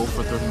weather. Go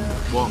for a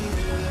 30-minute walk.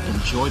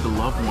 Enjoy the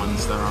loved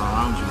ones that are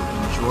around you.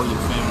 Enjoy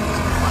your families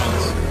and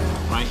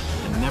friends, right?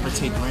 And never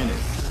take granted.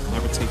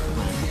 Never take for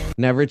granted.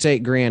 never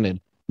take granted.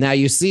 Now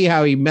you see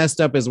how he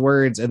messed up his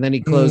words and then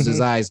he closed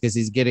his eyes because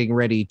he's getting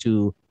ready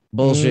to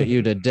bullshit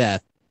you to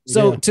death.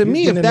 So Yeah, to he's me,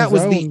 getting if in that his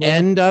was zone, the bro.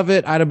 end of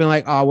it, I'd have been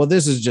like, oh, well,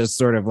 this is just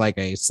sort of like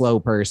a slow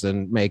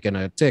person making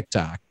a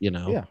TikTok, you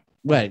know? Yeah.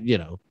 But, you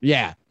know,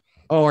 yeah.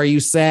 Oh, are you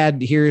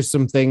sad? Here's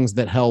some things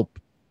that help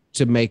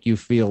to make you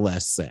feel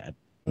less sad.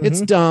 It's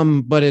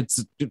dumb, but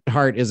its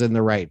heart is in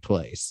the right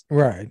place.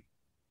 Right.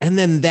 And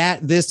then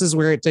this is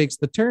where it takes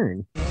the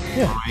turn.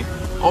 Yeah. All right.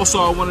 Also,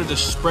 I wanted to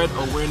spread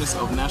awareness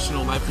of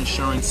National Life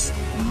Insurance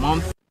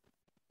Month.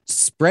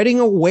 Spreading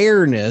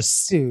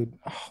awareness. Dude,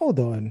 hold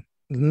on.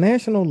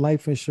 National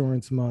Life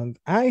Insurance Month.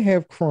 I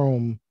have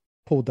Chrome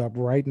pulled up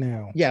right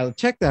now. Yeah,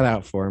 check that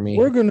out for me.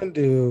 What we're gonna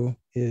do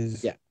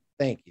is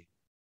Thank you.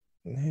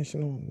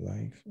 National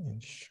Life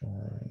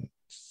Insurance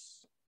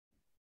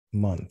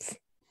Month.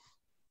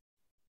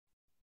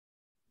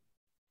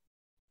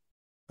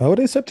 Oh, it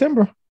is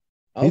September.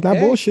 He's not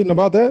Okay. bullshitting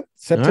about that.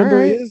 September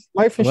right. is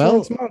Life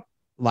Insurance Month.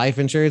 Life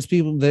insurance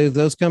people,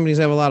 those companies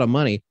have a lot of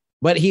money,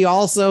 but he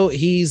also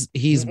he's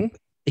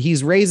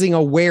raising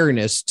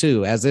awareness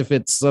too, as if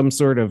it's some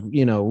sort of,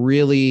 you know,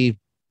 really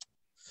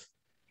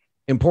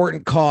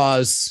important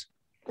cause,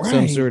 some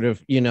Right. sort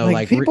of, you know,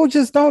 like people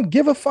just don't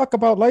give a fuck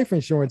about life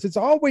insurance. It's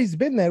always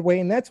been that way,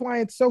 and that's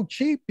why it's so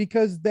cheap,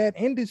 because that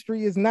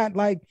industry is not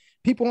like,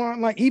 people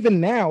aren't like, even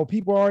now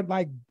people aren't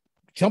like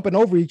jumping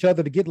over each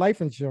other to get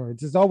life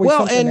insurance. It's always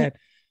something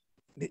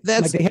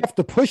that's like they have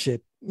to push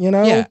it, you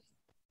know?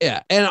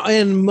 Yeah,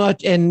 and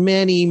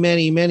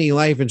many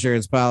life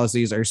insurance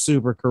policies are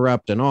super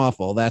corrupt and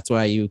awful. That's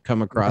why you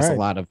come across a Right.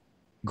 lot of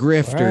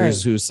grifters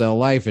Right. who sell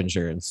life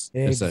insurance.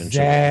 Essentially.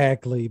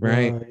 Exactly, bro.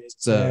 Right.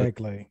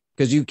 Exactly.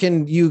 Because you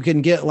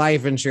can get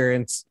life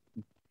insurance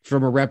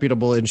from a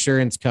reputable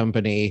insurance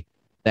company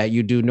that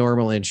you do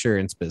normal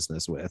insurance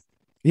business with.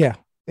 Yeah.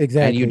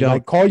 Exactly. you don't-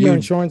 like call your you-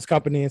 insurance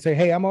company and say,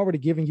 hey, I'm already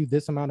giving you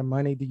this amount of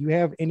money. Do you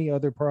have any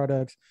other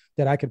products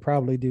that I could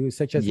probably do,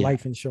 such as Yeah.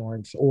 life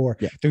insurance or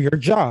Yeah. through your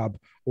job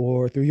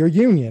or through your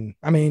union?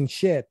 I mean,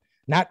 shit,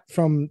 not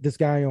from this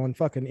guy on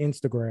fucking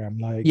Instagram.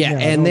 Like, Yeah, no,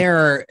 and don't- there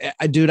are,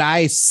 dude,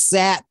 I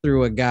sat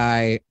through a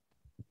guy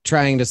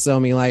trying to sell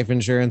me life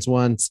insurance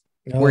once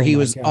where Oh he my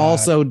was God.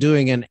 also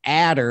doing an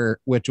adder,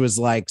 which was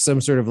like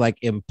some sort of like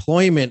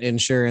employment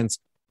insurance,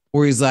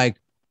 where he's like,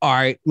 all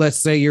right, let's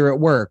say you're at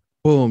work.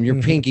 Boom, your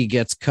Mhm. pinky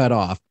gets cut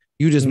off.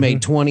 You just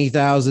made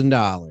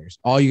 $20,000.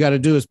 All you got to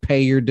do is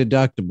pay your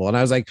deductible. And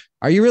I was like,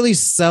 are you really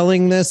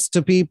selling this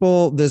to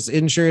people, this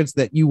insurance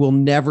that you will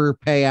never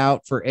pay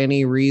out for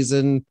any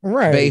reason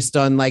right. based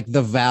on like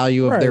the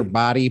value of their Right.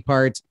 body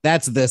parts?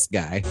 That's this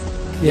guy.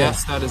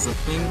 Yes, that is a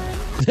thing.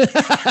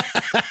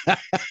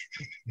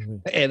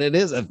 And it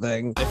is a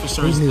thing. Life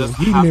insurance He knew, doesn't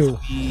he have knew. to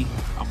be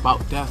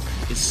about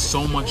death. It's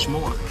so much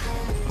more.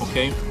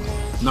 Okay?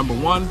 Number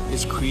one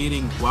is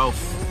creating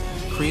wealth.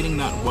 Creating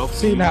that wealth.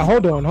 See, now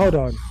hold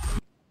on.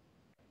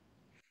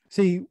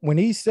 See, when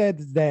he said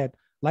that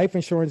life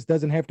insurance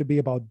doesn't have to be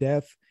about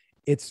death,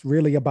 it's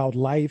really about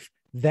life.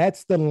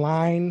 That's the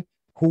line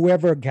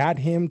whoever got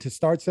him to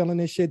start selling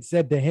this shit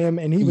said to him,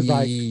 and he was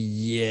like,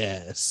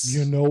 yes.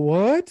 you know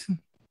what?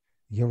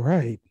 You're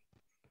right.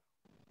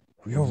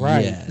 You're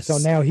right. Yes. So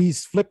now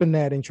he's flipping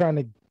that and trying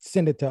to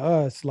send it to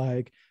us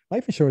like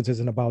life insurance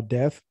isn't about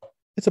death.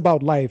 It's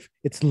about life.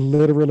 It's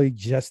literally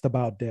just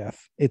about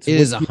death. It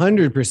is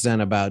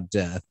 100% about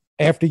death.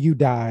 After you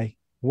die,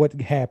 what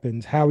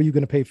happens? How are you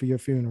going to pay for your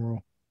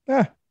funeral?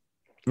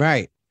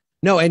 Right.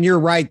 No, and you're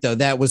right though.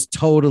 That was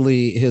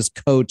totally his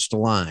coached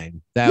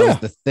line. That was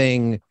the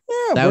thing.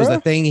 Yeah, that was bruh.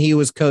 the thing he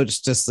was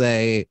coached to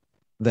say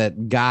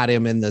that got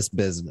him in this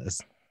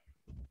business.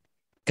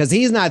 Because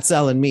he's not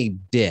selling me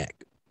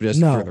dick, just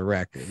No. for the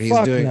record. He's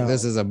Fuck doing no.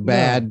 this is a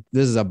bad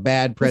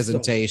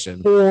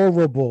presentation.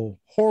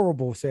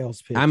 Horrible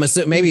sales pitch. I'm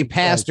assuming maybe Jesus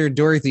Christ. Pastor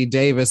Dorothy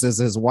Davis is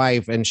his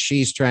wife, and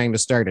she's trying to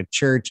start a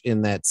church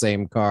in that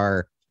same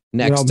car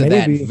next to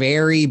maybe. that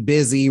very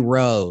busy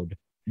road.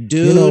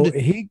 Dude, You know,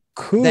 he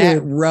could.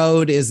 that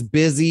road is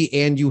busy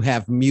and you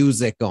have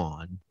music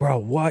on. Bro,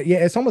 what? Yeah,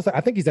 it's almost like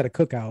I think he's at a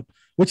cookout,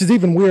 which is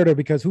even weirder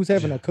because who's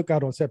having a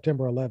cookout on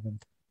September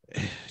 11th?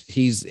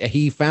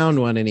 He found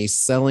one and he's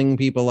selling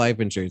people life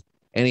insurance.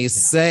 And he's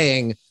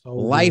saying So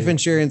life weird,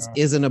 insurance bro.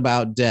 isn't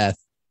about death.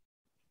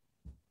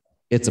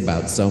 It's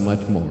about so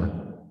much more.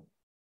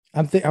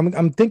 I'm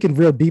thinking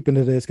real deep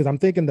into this because I'm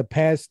thinking the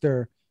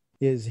pastor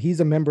he's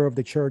a member of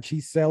the church.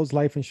 He sells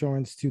life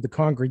insurance to the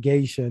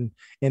congregation,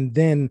 and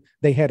then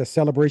they had a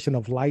celebration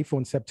of life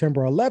on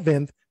September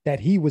 11th that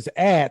he was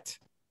at,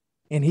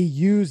 and he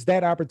used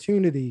that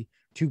opportunity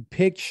to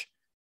pitch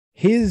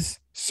his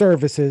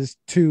services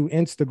to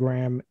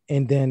Instagram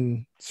and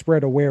then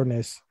spread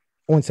awareness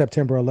on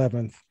September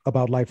 11th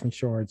about life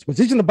insurance, which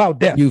isn't about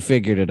death. You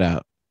figured it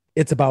out.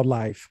 It's about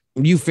life.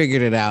 You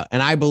figured it out.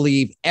 And I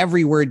believe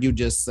every word you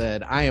just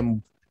said. I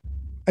am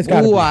It's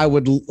gotta be. I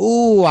would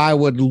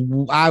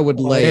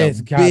lay a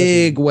it's gotta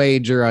big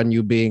wager on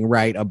you being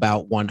right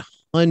about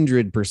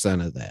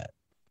 100% of that.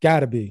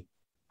 Gotta be.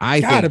 I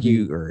Gotta think be.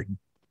 you are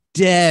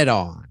dead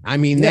on. I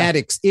mean, Yeah.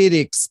 it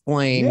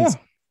explains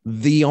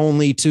the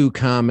only two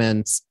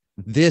comments.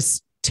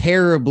 This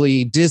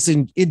terribly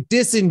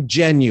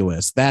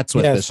disingenuous. That's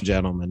what Yes. this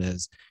gentleman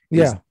is.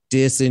 Yeah.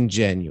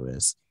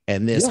 Disingenuous.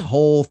 And this Yeah.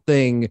 whole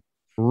thing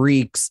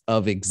reeks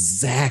of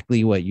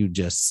exactly what you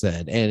just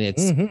said. And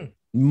it's Mhm.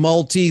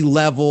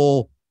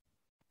 multi-level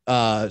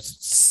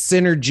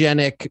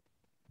synergetic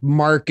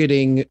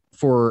marketing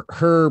for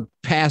her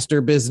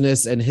pastor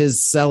business and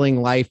his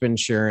selling life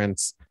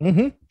insurance.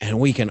 Mhm. And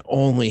we can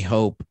only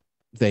hope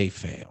they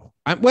fail.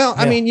 I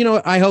Yeah. mean, you know,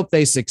 I hope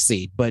they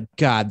succeed, but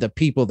God, the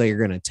people they're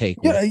going to take.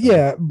 Yeah, with them,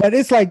 yeah, but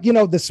it's like, you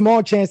know, the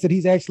small chance that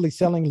he's actually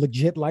selling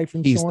legit life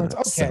he's insurance.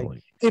 not Okay.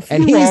 selling. If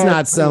And you he's are-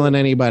 not selling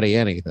anybody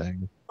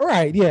anything.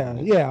 Right,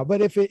 yeah.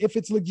 But if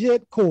it's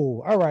legit,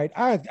 cool. All right.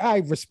 I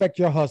respect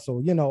your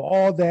hustle, you know,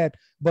 all that.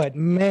 But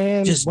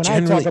man, Just when I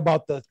generally- talk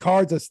about the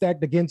cards are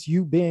stacked against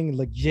you being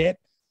legit,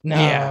 nah,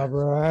 Yeah.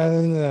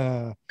 bro.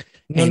 Nah.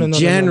 And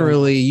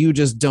generally, you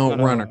just don't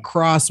No. run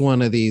across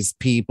one of these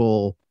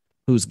people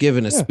who's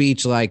given a Yeah.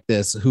 speech like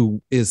this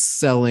who is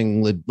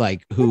selling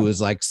who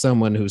is like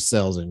someone who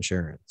sells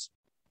insurance.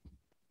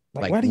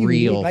 like why do you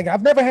real- need, like,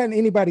 I've never had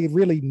anybody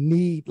really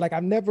need, like,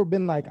 I've never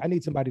been like, I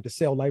need somebody to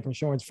sell life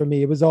insurance for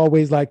me. It was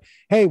always like,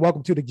 hey,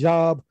 welcome to the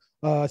job.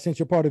 Since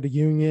you're part of the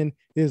union,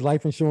 here's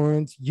life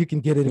insurance. You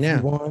can get it if Yeah.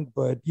 you want,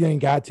 but you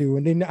ain't got to.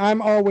 And then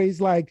I'm always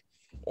like,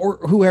 Or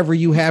whoever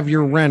you have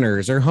your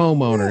renters or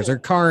homeowners or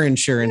car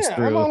insurance I'm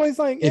through. always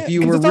like, if yeah, you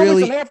 'cause were it's always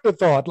really- an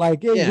afterthought,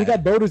 like, hey, Yeah. we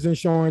got builders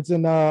insurance,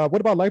 and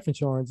what about life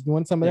insurance? You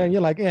want some of that? And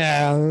you're like,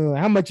 yeah,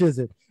 how much is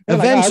it? They're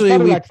like, Eventually it's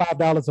probably we- like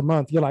 $5 a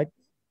month. You're like,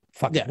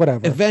 fuck, Yeah. it,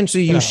 whatever.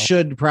 Eventually, you know.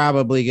 should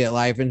probably get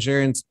life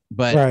insurance,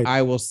 but Right.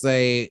 I will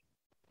say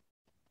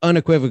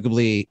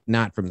unequivocally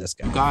not from this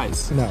guy.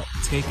 Guys, No,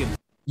 take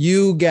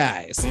You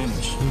guys.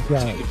 advantage. you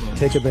got it.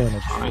 Take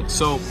advantage. All right,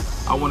 so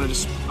I wanted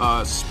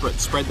to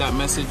spread that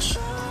message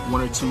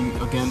wanted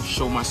to, again,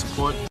 show my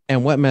support.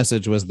 And what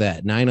message was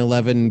that?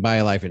 9/11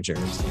 buy life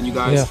insurance. And you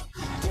guys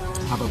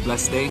have a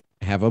blessed day.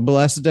 Have a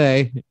blessed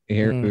day.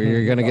 Here,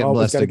 you're going to get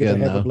blessed again,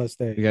 though.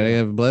 You got to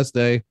have a blessed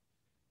day.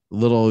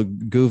 Little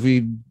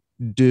goofy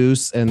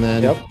deuce, and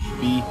then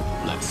be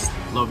blessed.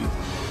 Love you.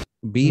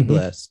 Be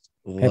blessed.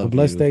 Have a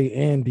blessed day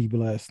and be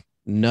blessed.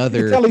 Another.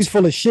 You can tell he's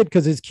full of shit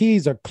because his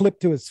keys are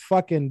clipped to his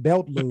fucking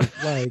belt loop.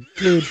 Like,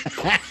 dude.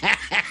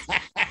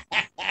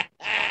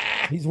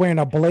 He's wearing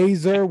a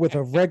blazer with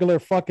a regular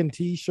fucking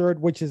t-shirt,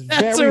 which is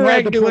That's very a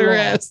hard to pull regular off.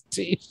 ass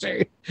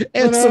t-shirt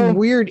and some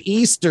weird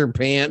Easter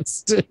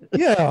pants.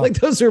 Yeah, like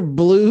those are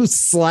blue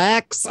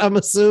slacks. I'm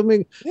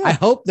assuming. Yeah. I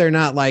hope they're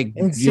not like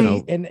and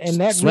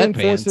that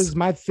reinforces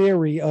my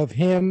theory of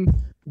him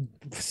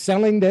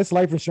selling this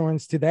life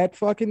insurance to that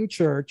fucking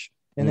church,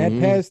 and that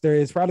pastor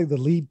is probably the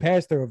lead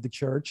pastor of the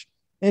church.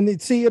 And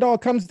it all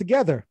comes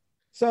together.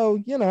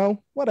 So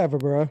whatever,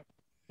 bro.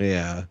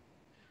 Yeah.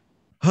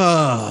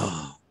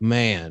 Oh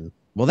man.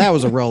 Well, that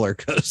was a roller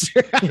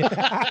coaster.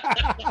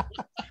 That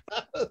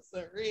was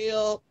a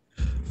real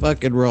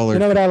fucking roller. You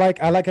know what I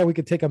like? I like how we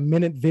could take a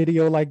minute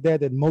video like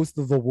that most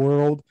of the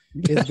world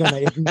is gonna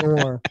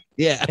ignore.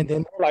 Yeah. And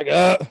then we're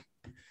like,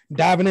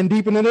 diving in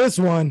deep into this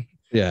one.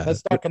 Yeah.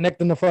 Let's start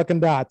connecting the fucking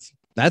dots.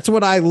 That's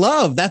what I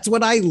love. That's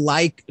what I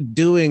like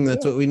doing.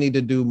 That's what we need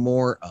to do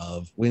more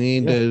of. We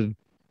need to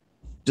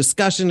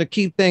discussion to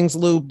keep things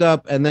looped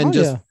up, and then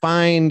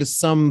find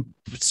some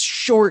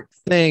short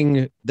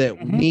thing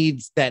that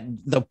needs that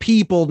the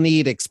people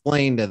need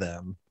explained to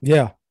them.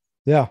 Yeah.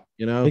 Yeah.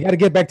 You know, we got to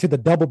get back to the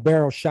Double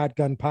Barrel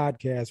Shotgun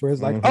podcast where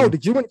it's like, oh,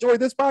 did you enjoy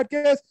this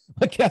podcast?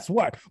 But guess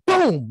what?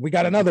 Boom, we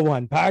got another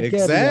one podcast.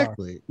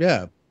 Exactly.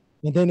 Yeah.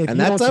 And then if you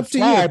that's don't up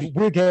subscribe, to you.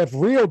 we have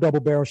real double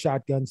barrel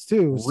shotguns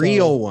too.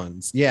 Real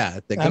ones. Yeah.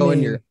 That go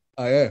in your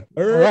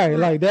right,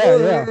 like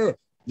that.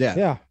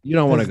 Yeah. You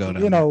don't want to go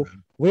down. You know,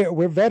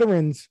 we're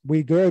veterans.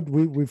 We good.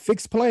 We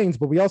fix planes,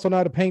 but we also know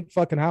how to paint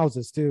fucking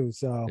houses too.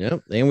 So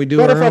and we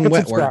do our own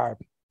wet subscribe.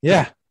 work.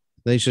 Yeah.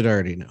 They should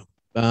already know.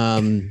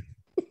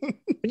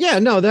 Yeah,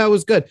 no, that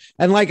was good.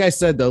 And like I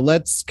said, though,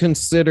 let's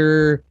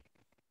consider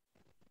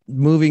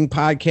moving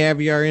Pod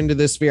Caviar into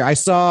this sphere. I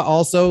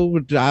saw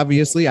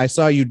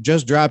you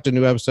just dropped a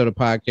new episode of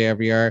Pod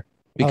Caviar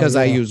because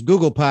I use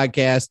Google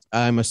Podcast.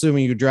 I'm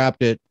assuming you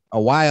dropped it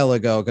a while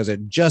ago because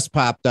it just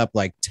popped up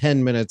like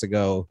 10 minutes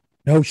ago.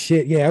 No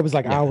shit. Yeah, it was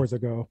like hours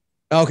ago.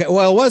 Okay,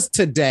 well, it was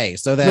today,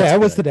 so that's it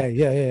was today.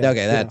 Yeah.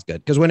 Okay, that's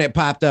good because when it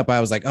popped up,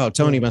 I was like, "Oh,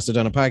 Tony must have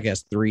done a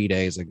podcast 3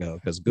 days ago,"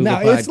 because Google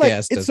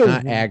Podcast does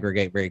not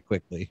aggregate very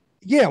quickly.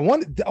 Yeah,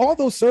 all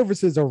those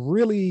services are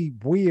really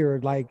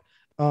weird. Like,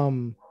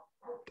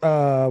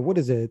 what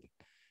is it?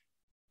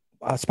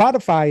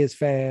 Spotify is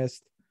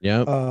fast.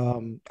 Yeah.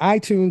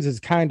 iTunes is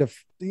kind of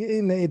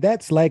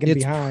that's lagging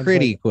behind. It's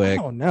pretty quick.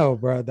 I don't know,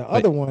 bro. The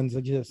other ones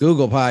are just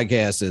Google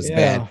Podcast is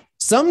bad.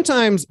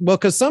 Sometimes,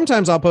 because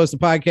sometimes I'll post a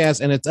podcast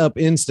and it's up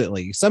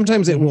instantly.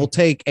 Sometimes it will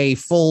take a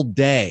full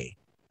day.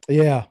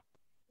 Yeah.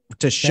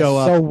 To show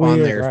up on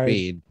their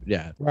feed.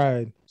 Yeah.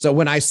 Right. So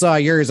when I saw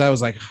yours, I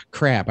was like,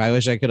 crap, I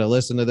wish I could have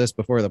listened to this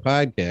before the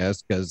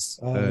podcast because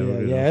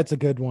it's a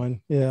good one.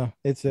 Yeah.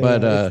 It's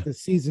the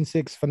season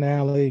 6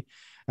 finale.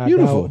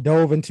 Beautiful.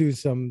 Dove into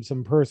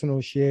some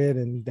personal shit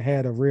and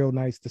had a real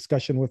nice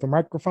discussion with a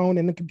microphone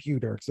and a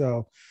computer.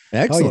 So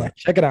excellent.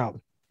 Check it out.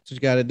 That's what you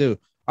got to do.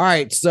 All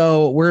right,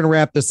 so we're gonna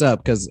wrap this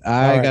up because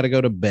I got to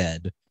go to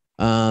bed.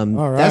 All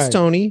right. That's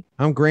Tony.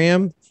 I'm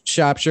Graham.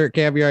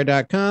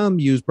 ShopShirtCaviar.com.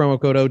 Use promo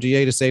code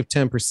OGA to save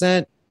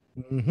 10%.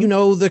 You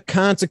know the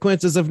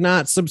consequences of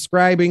not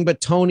subscribing, but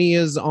Tony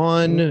is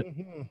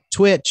on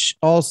Twitch.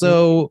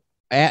 Also,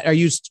 are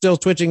you still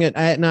twitching it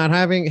at not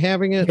having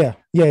it?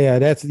 Yeah.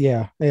 That's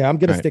I'm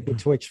gonna stick with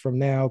Twitch from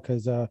now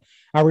because I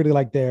really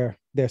like their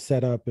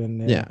setup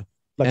and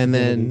and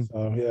then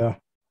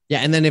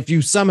and then if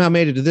you somehow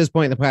made it to this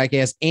point in the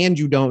podcast and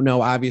you don't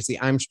know, obviously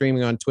I'm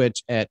streaming on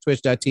Twitch at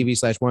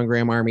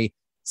twitch.tv/1GramArmy.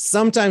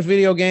 Sometimes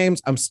video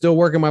games. I'm still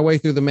working my way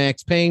through the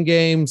Max Payne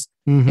games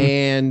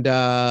and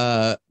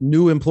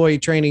new employee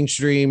training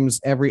streams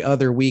every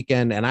other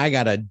weekend. And I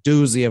got a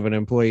doozy of an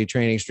employee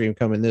training stream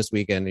coming this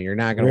weekend, and you're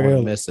not going to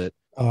want to miss it.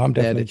 Oh, I'm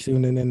definitely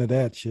tuning into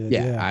that shit.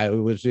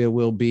 It's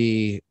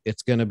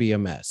going to be a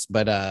mess.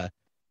 But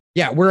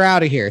we're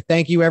out of here.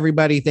 Thank you,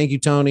 everybody. Thank you,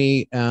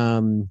 Tony.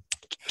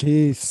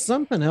 Peace.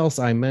 Something else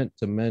I meant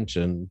to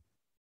mention.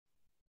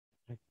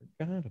 I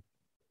forgot.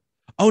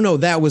 Oh, no,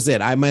 that was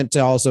it. I meant to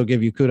also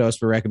give you kudos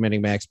for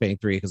recommending Max Payne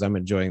 3 because I'm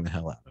enjoying the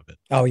hell out of it.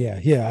 Oh,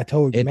 yeah. I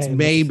told you. It's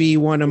maybe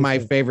one of my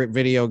favorite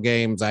video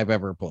games I've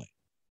ever played.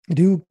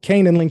 Do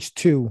Kane and Lynch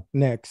 2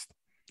 next.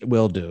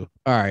 Will do.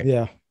 All right.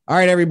 Yeah. All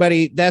right,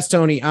 everybody. That's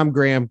Tony. I'm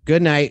Graham.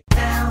 Good night.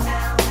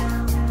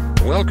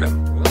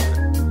 Welcome.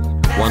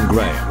 1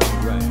 Graham.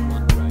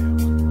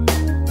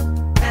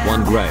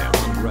 1 Graham.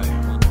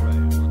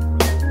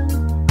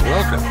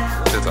 Welcome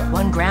to the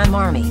 1 Gram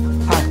Army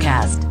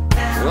podcast.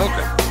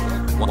 Welcome.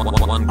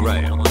 1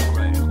 Graham.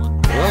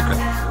 Welcome.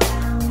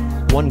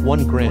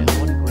 1 gram.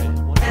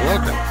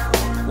 Welcome.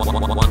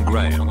 1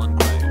 Graham.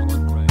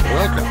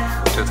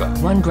 Welcome to the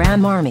One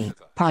Gram Army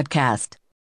Podcast.